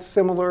 height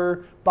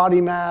similar,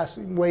 body mass,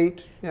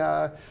 weight.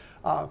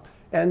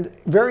 And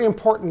very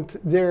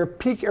important, their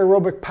peak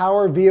aerobic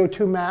power,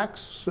 VO2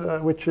 max,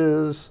 which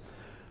is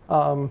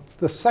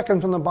the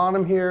second from the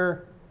bottom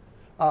here,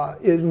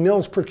 in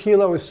mils per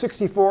kilo is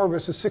 64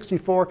 versus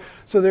 64.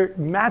 So they're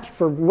matched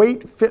for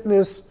weight,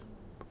 fitness,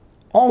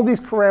 all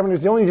these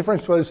parameters. The only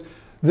difference was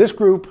this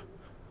group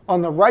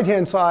on the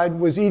right-hand side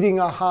was eating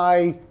a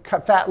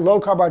high-fat,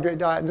 low-carbohydrate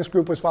diet, and this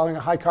group was following a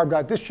high-carb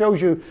diet. This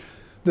shows you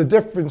the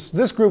difference.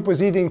 This group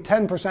was eating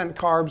 10%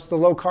 carbs, the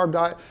low-carb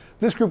diet.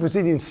 This group was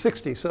eating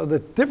 60. So the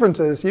difference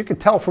is you could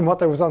tell from what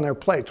there was on their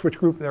plates which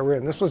group they were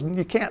in.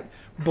 You can't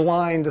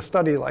blind a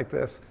study like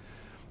this.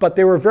 But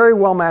they were very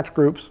well-matched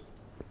groups.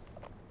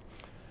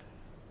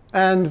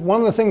 And one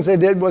of the things they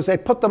did was they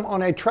put them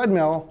on a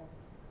treadmill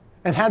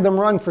and had them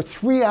run for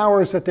 3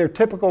 hours at their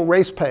typical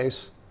race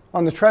pace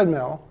on the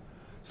treadmill.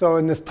 So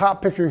in this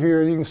top picture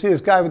here, you can see this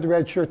guy with the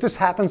red shirt. This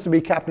happens to be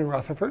Captain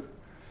Rutherford.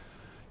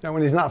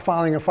 When he's not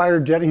flying a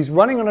fighter jet, he's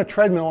running on a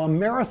treadmill, a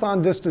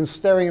marathon distance,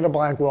 staring at a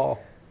blank wall.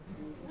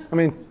 I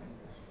mean,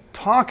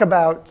 talk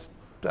about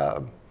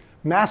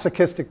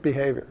masochistic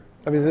behavior.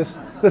 I mean, this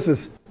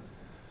is,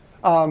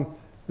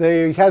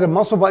 they had a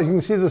muscle body. You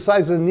can see the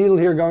size of the needle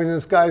here going in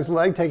this guy's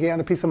leg, taking out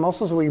a piece of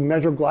muscle, so we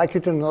measured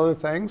glycogen and other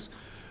things,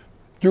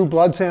 drew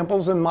blood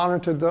samples and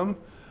monitored them.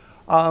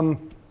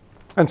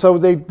 And so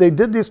they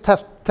did this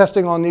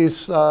testing on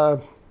these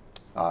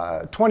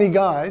 20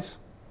 guys.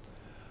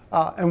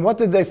 And what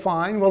did they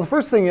find? Well, the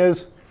first thing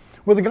is,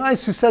 were the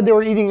guys who said they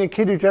were eating a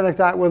ketogenic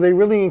diet, were they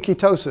really in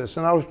ketosis?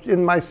 And I was,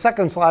 in my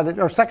second slide,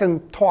 or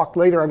second talk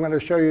later, I'm going to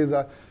show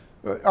you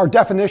our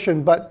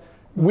definition, but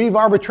we've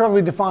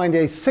arbitrarily defined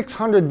a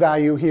 600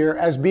 value here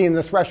as being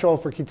the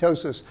threshold for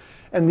ketosis.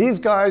 And these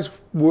guys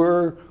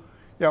were,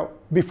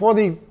 before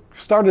they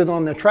started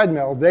on the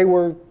treadmill, they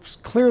were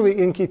clearly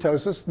in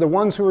ketosis. The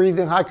ones who were eating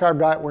a high carb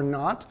diet were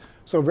not,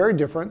 so very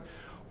different.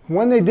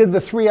 When they did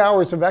the 3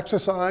 hours of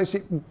exercise,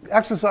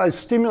 exercise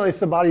stimulates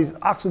the body's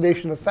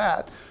oxidation of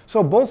fat.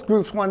 So both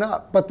groups went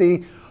up, but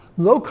the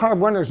low carb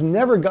runners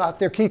never got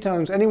their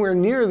ketones anywhere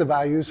near the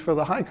values for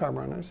the high carb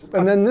runners.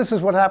 And then this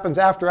is what happens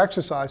after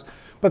exercise.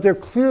 But they're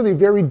clearly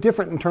very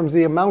different in terms of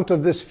the amount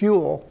of this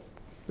fuel,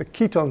 the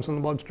ketones in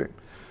the bloodstream.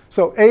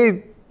 So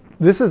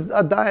this is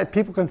a diet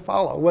people can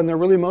follow when they're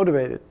really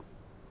motivated.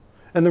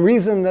 And the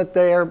reason that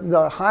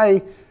the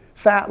high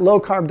fat, low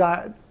carb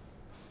diet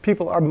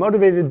people are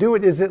motivated to do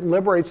it is it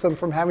liberates them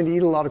from having to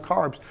eat a lot of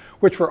carbs,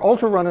 which for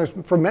ultra runners,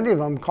 for many of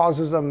them,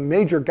 causes a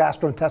major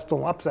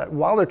gastrointestinal upset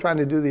while they're trying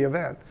to do the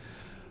event.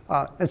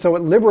 And so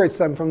it liberates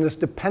them from this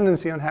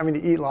dependency on having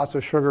to eat lots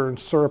of sugar and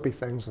syrupy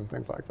things and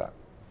things like that.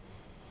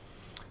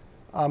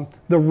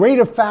 The rate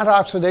of fat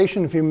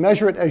oxidation, if you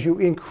measure it as you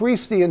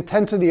increase the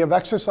intensity of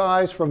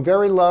exercise from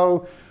very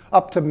low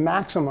up to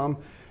maximum,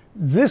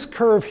 this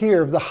curve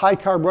here of the high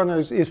carb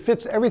runners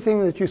fits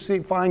everything that you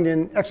find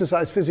in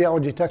exercise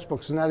physiology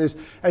textbooks. And that is,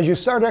 as you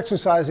start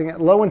exercising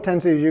at low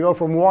intensity, you go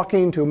from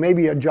walking to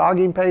maybe a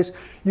jogging pace,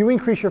 you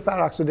increase your fat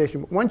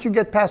oxidation. But once you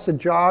get past a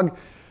jog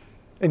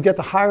and get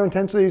to higher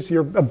intensities,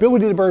 your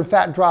ability to burn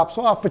fat drops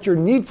off, but your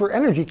need for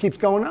energy keeps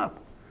going up.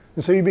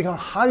 And so you become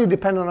highly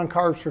dependent on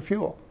carbs for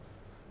fuel.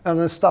 And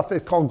this stuff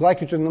is called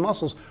glycogen in the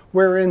muscles,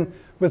 wherein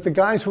with the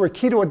guys who are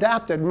keto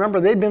adapted,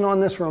 remember they've been on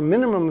this for a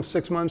minimum of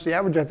 6 months, the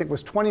average I think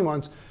was 20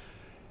 months,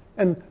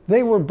 and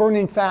they were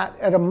burning fat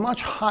at a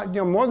much high,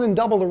 more than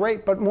double the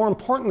rate, but more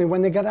importantly,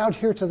 when they got out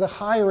here to the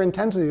higher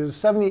intensities,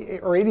 70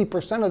 or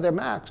 80% of their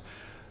max,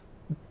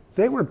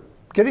 they were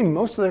getting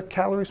most of their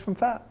calories from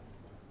fat.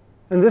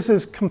 And this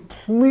is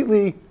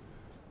completely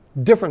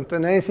different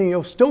than anything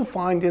you'll still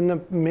find in the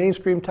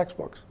mainstream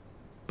textbooks.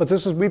 But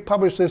we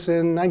published this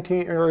in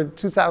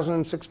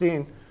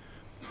 2016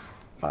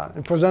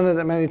 and presented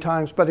it many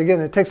times. But again,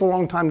 it takes a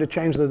long time to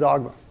change the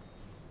dogma.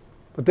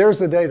 But there's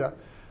the data.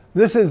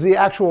 This is the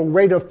actual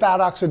rate of fat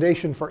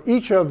oxidation for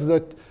each of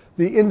the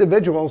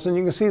individuals. And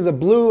you can see the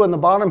blue on the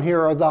bottom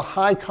here are the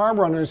high carb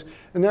runners.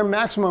 And their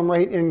maximum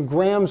rate in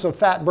grams of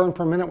fat burned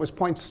per minute was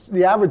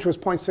the average was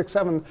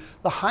 0.67.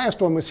 The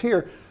highest one was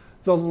here.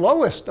 The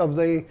lowest of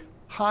the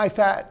high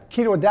fat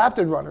keto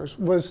adapted runners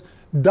was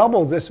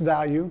double this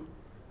value.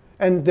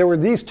 And there were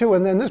these two,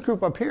 and then this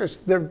group up here,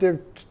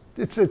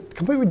 it's a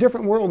completely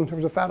different world in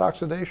terms of fat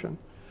oxidation.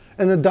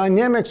 And the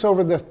dynamics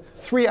over the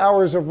 3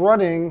 hours of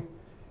running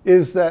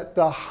is that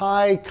the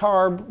high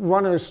carb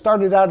runners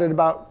started out at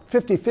about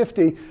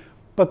 50-50,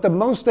 but the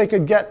most they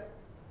could get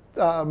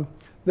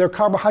their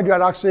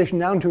carbohydrate oxidation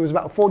down to was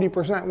about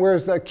 40%,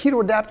 whereas the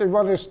keto adapted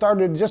runners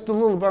started just a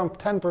little above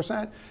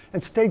 10%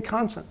 and stayed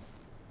constant.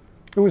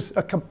 It was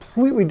a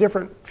completely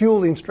different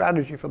fueling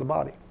strategy for the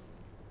body.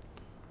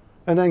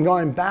 And then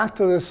going back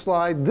to this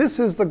slide, this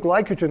is the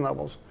glycogen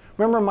levels.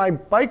 Remember, my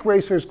bike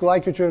racer's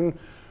glycogen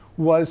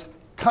was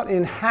cut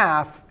in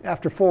half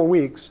after 4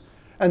 weeks,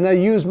 and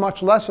they used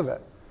much less of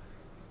it.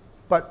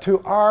 But to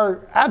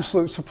our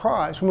absolute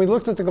surprise, when we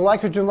looked at the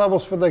glycogen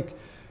levels for the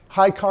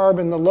high carb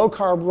and the low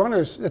carb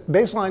runners at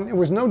baseline, it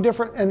was no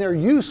different, and their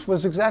use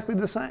was exactly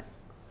the same.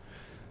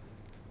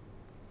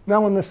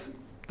 Now, in the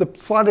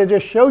slide I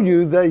just showed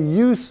you, the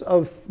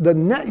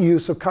net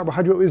use of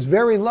carbohydrate was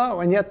very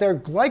low, and yet their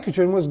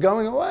glycogen was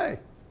going away.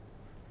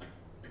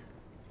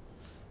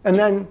 And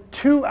then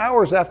 2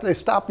 hours after they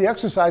stopped the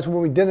exercise,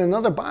 when we did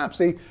another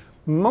biopsy,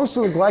 most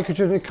of the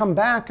glycogen had come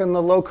back in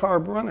the low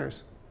carb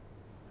runners,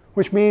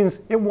 which means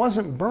it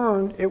wasn't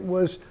burned, it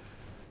was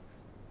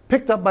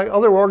picked up by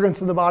other organs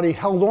in the body,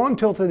 held on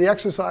till the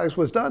exercise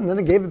was done, and then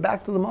it gave it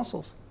back to the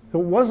muscles. It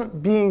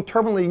wasn't being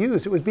terminally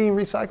used, it was being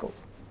recycled.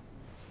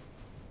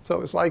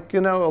 So it's like, a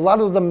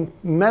lot of the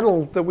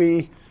metal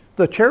that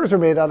the chairs are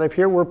made out of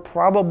here were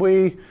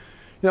probably,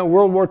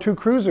 World War II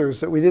cruisers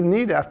that we didn't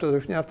need after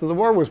the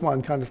war was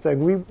won, kind of thing.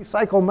 We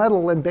recycle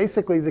metal, and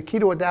basically the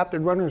keto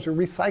adapted runners are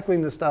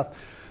recycling the stuff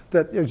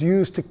that is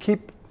used to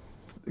keep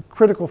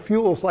critical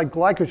fuels like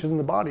glycogen in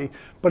the body,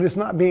 but it's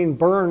not being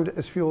burned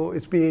as fuel,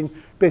 it's being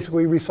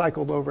basically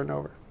recycled over and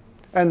over.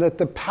 And that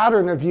the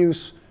pattern of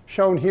use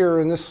shown here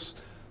in this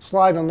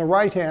slide on the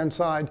right-hand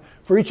side,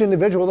 for each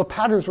individual, the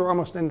patterns were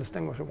almost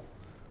indistinguishable,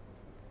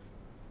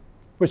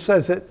 which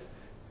says that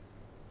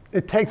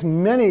it takes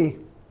many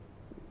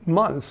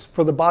months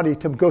for the body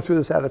to go through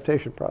this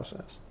adaptation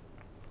process.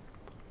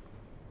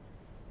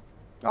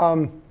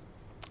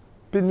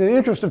 In the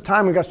interest of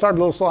time, we got started a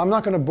little slow. I'm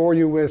not going to bore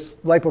you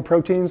with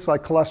lipoproteins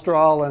like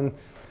cholesterol and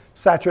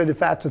saturated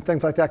fats and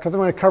things like that, because I'm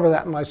going to cover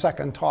that in my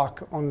second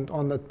talk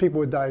on the people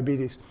with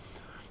diabetes.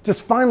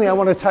 Just finally, I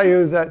want to tell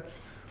you that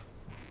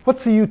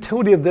what's the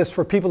utility of this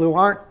for people who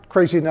aren't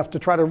crazy enough to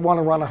try to want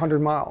to run 100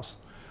 miles?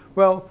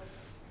 Well,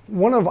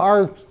 one of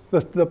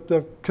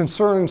the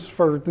concerns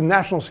for the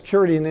national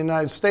security in the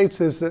United States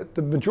is that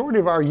the majority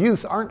of our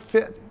youth aren't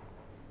fit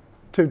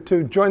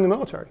to join the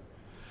military.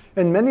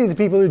 And many of the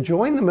people who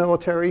join the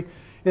military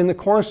in the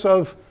course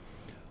of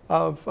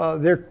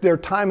their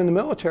time in the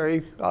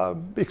military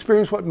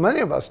experience what many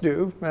of us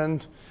do.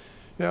 And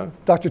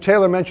Dr.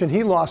 Taylor mentioned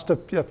he lost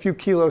a few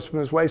kilos from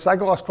his waist. I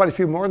lost quite a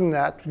few more than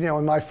that,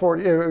 in my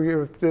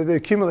 40s. They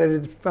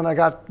accumulated when I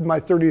got my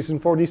 30s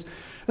and 40s.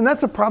 And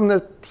that's a problem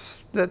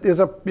that is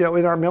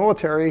in our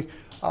military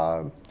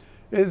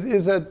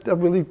is a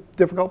really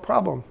difficult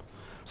problem.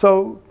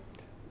 So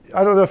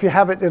I don't know if you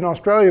have it in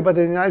Australia, but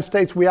in the United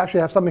States, we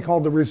actually have something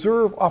called the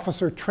Reserve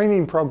Officer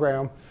Training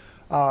Program,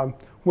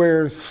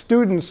 where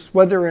students,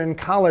 whether in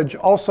college,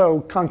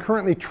 also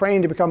concurrently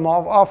train to become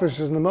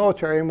officers in the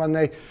military. And when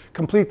they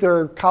complete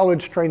their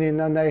college training,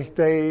 then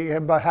they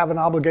have an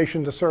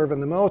obligation to serve in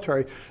the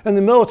military. And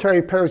the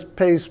military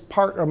pays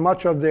part or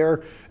much of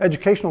their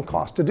educational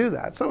cost to do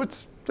that. So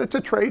it's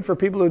a trade for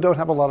people who don't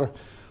have a lot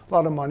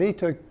of money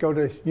to go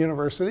to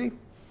university.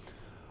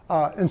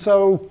 And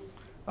so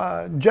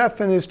Jeff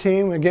and his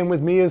team, again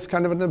with me as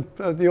kind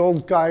of the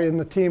old guy in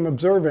the team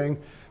observing,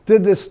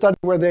 did this study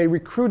where they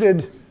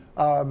recruited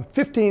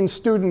 15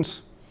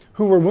 students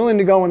who were willing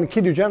to go on the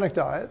ketogenic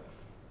diet,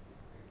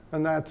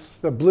 and that's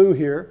the blue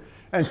here,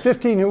 and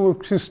 15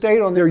 who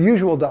stayed on their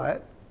usual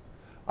diet.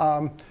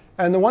 And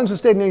the ones who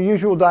stayed on their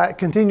usual diet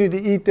continued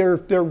to eat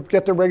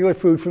get their regular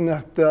food from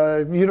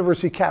the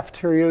university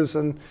cafeterias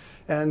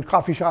and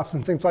coffee shops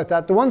and things like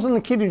that. The ones on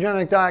the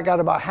ketogenic diet got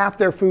about half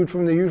their food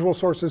from the usual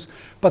sources,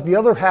 but the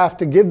other half,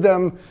 to give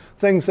them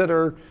things that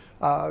are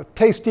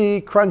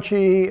tasty,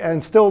 crunchy,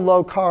 and still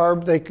low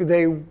carb, they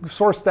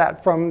sourced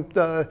that from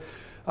the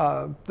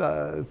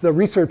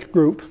research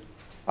group.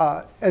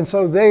 And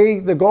so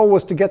the goal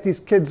was to get these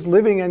kids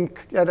living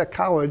at a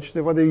college,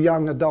 they were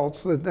young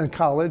adults in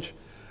college,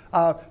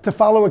 to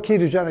follow a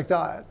ketogenic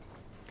diet.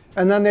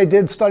 And then they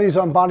did studies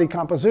on body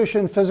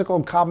composition, physical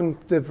and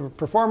cognitive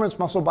performance,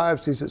 muscle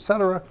biopsies, et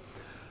cetera.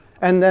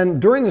 And then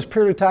during this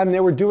period of time, they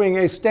were doing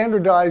a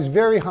standardized,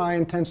 very high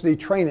intensity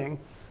training,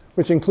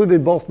 which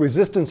included both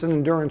resistance and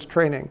endurance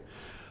training.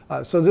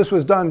 So this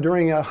was done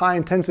during a high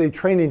intensity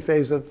training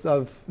phase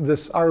of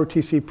this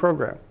ROTC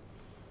program.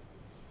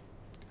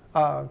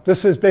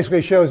 This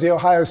basically shows the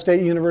Ohio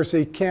State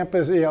University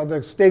campus,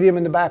 the stadium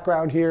in the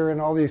background here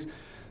and all these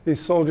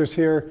soldiers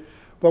here.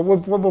 But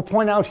what we'll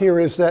point out here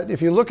is that if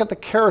you look at the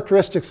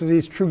characteristics of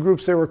these two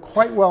groups, they were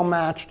quite well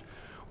matched,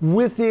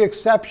 with the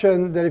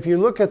exception that if you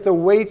look at the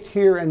weight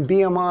here and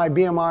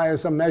BMI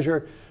is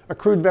a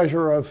crude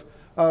measure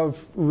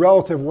of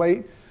relative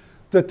weight,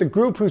 that the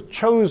group who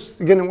chose,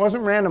 again, it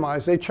wasn't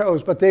randomized, they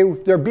chose, but their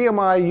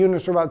BMI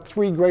units are about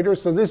 3 greater,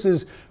 so this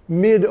is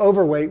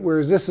mid-overweight,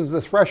 whereas this is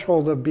the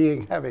threshold of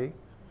being heavy.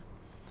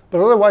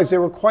 But otherwise, they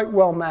were quite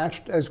well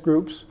matched as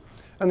groups.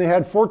 And they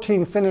had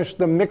 14 finish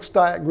the mixed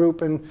diet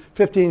group and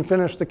 15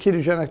 finish the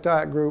ketogenic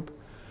diet group.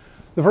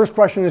 The first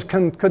question is,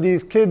 could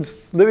these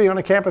kids living on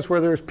a campus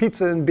where there's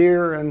pizza and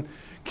beer and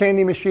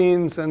candy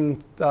machines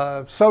and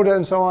soda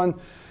and so on,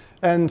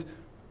 and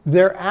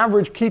their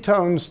average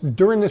ketones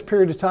during this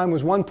period of time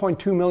was 1.2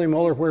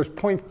 millimolar, whereas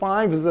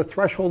 0.5 is the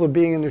threshold of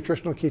being in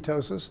nutritional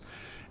ketosis.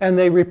 And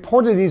they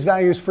reported these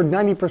values for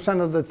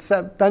 97%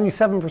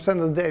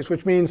 of the days,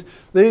 which means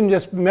they didn't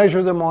just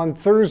measure them on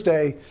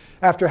Thursday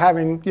after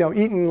having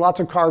eaten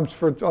lots of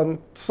carbs on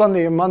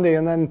Sunday and Monday,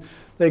 and then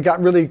they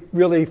got really,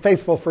 really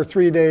faithful for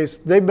 3 days.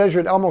 They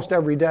measured almost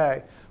every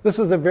day. This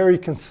is a very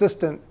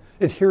consistent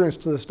adherence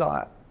to this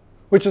diet,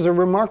 which is a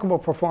remarkable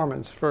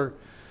performance for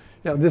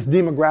this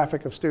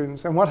demographic of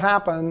students. And what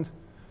happened,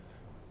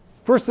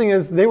 first thing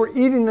is they were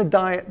eating the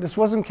diet. This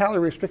wasn't calorie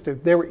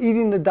restricted. They were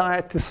eating the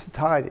diet to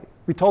satiety.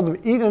 We told them,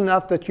 eat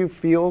enough that you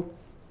feel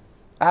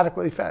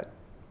adequately fed.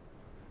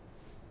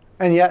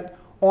 And yet,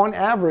 on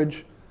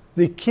average,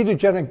 the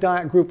ketogenic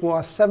diet group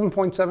lost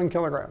 7.7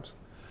 kilograms.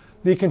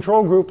 The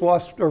control group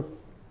lost, or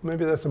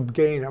maybe that's a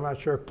gain, I'm not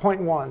sure,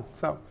 0.1.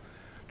 So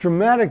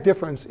dramatic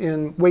difference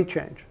in weight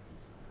change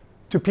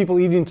to people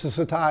eating to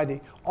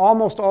satiety.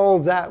 Almost all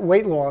of that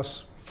weight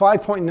loss,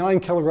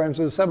 5.9 kilograms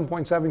of the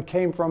 7.7,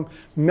 came from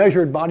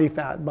measured body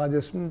fat by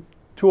this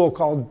tool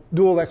called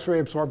dual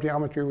X-ray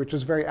absorptiometry, which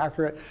is very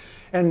accurate.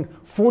 And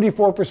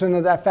 44%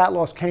 of that fat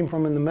loss came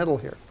from in the middle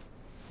here,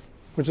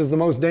 which is the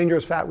most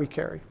dangerous fat we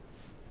carry.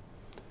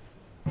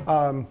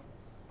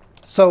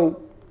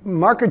 So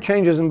marked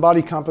changes in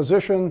body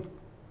composition.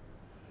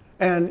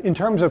 And in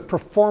terms of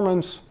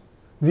performance,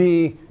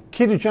 the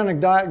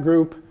ketogenic diet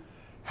group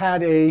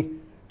had a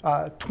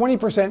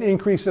 20%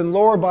 increase in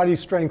lower body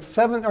strength,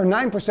 7 or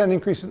 9%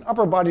 increase in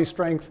upper body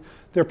strength.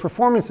 Their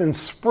performance in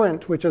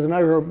sprint, which is a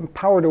measure of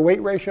power to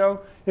weight ratio,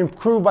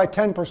 improved by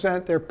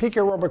 10%. Their peak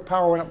aerobic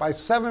power went up by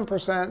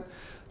 7%.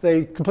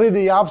 They completed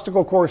the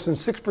obstacle course in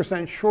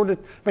 6% shorter.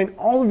 I mean,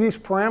 all of these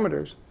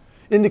parameters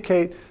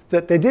indicate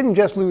that they didn't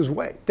just lose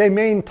weight. They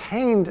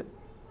maintained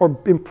or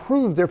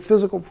improved their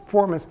physical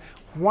performance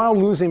while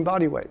losing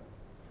body weight,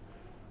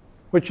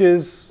 which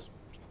is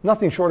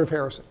nothing short of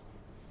heresy.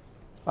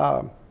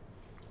 The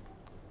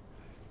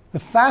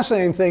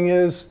fascinating thing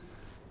is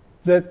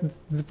that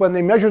when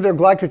they measured their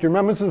glycogen,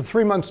 remember this is a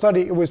 3-month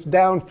study, it was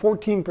down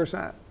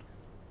 14%.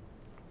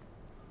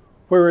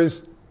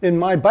 Whereas in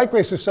my bike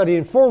racer study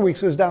in 4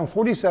 weeks, it was down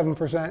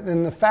 47%.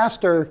 And the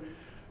faster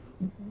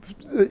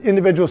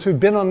individuals who'd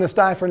been on this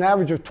diet for an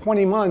average of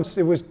 20 months,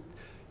 it was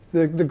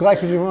the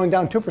glycogen was only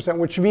down 2%,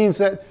 which means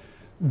that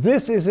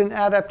this is an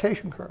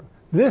adaptation curve.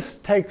 This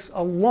takes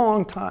a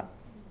long time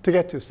to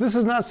get to. So this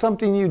is not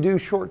something you do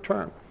short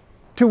term,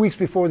 2 weeks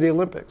before the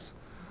Olympics.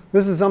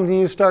 This is something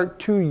you start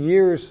 2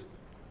 years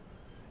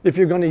if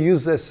you're going to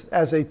use this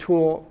as a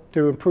tool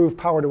to improve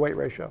power to weight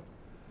ratio.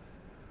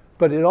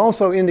 But it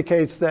also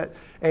indicates that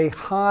a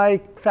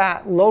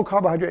high-fat,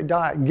 low-carbohydrate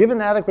diet,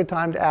 given adequate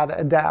time to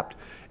adapt,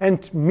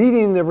 and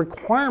meeting the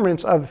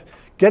requirements of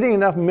getting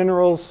enough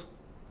minerals,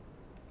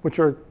 which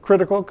are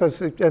critical,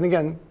 because, and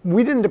again,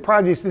 we didn't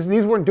deprive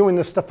these weren't doing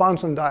the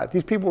Stefansson diet.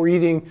 These people were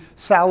eating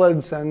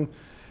salads and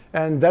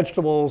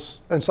vegetables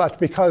and such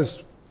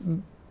because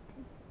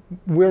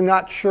we're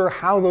not sure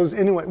how those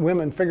Inuit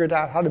women figured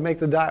out how to make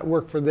the diet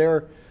work for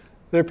their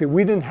people.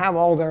 We didn't have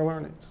all their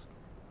learnings.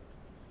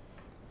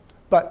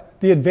 But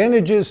the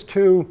advantages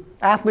to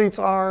athletes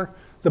are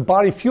the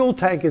body fuel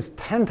tank is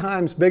 10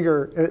 times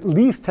bigger, at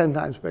least 10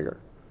 times bigger,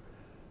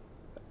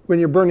 when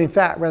you're burning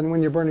fat rather than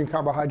when you're burning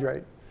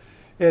carbohydrate.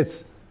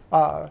 It's,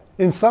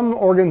 in some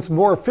organs,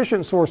 more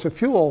efficient source of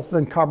fuel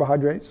than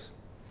carbohydrates.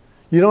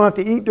 You don't have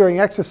to eat during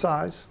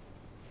exercise.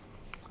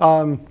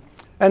 And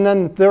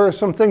then there are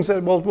some things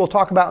that we'll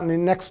talk about in the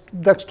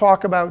next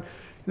talk about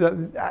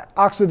the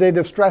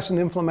oxidative stress and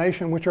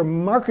inflammation, which are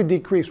markedly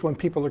decreased when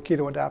people are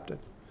keto adapted.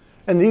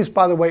 And these,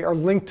 by the way, are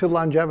linked to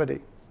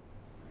longevity.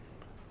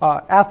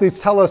 Athletes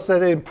tell us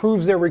that it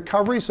improves their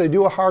recovery, so they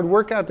do a hard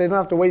workout. They don't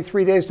have to wait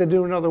 3 days to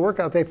do another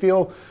workout. They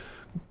feel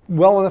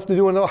well enough to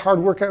do another hard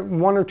workout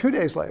 1 or 2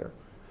 days later.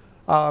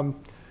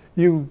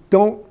 You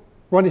don't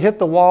want to hit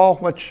the wall,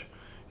 which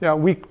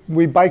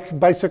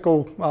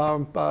bicycle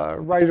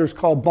riders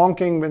call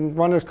bonking and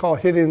runners call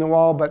hitting the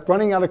wall. But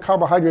running out of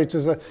carbohydrates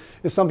is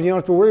something you don't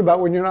have to worry about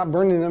when you're not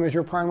burning them as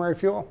your primary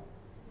fuel.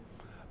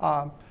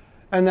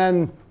 And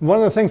then one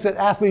of the things that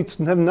athletes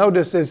have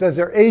noticed is as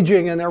they're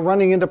aging and they're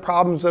running into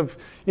problems of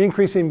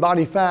increasing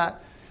body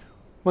fat,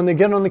 when they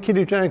get on the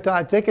ketogenic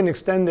diet, they can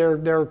extend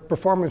their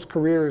performance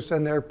careers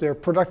and their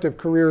productive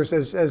careers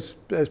as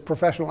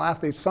professional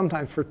athletes,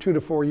 sometimes for 2 to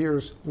 4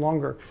 years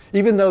longer,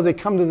 even though they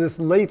come to this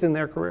late in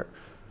their career.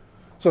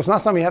 So it's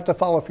not something you have to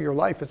follow for your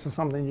life. It's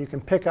something you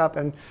can pick up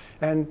and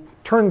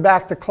turn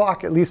back the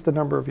clock at least a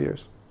number of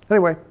years.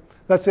 Anyway,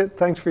 that's it.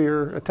 Thanks for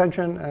your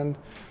attention. And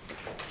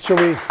shall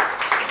we...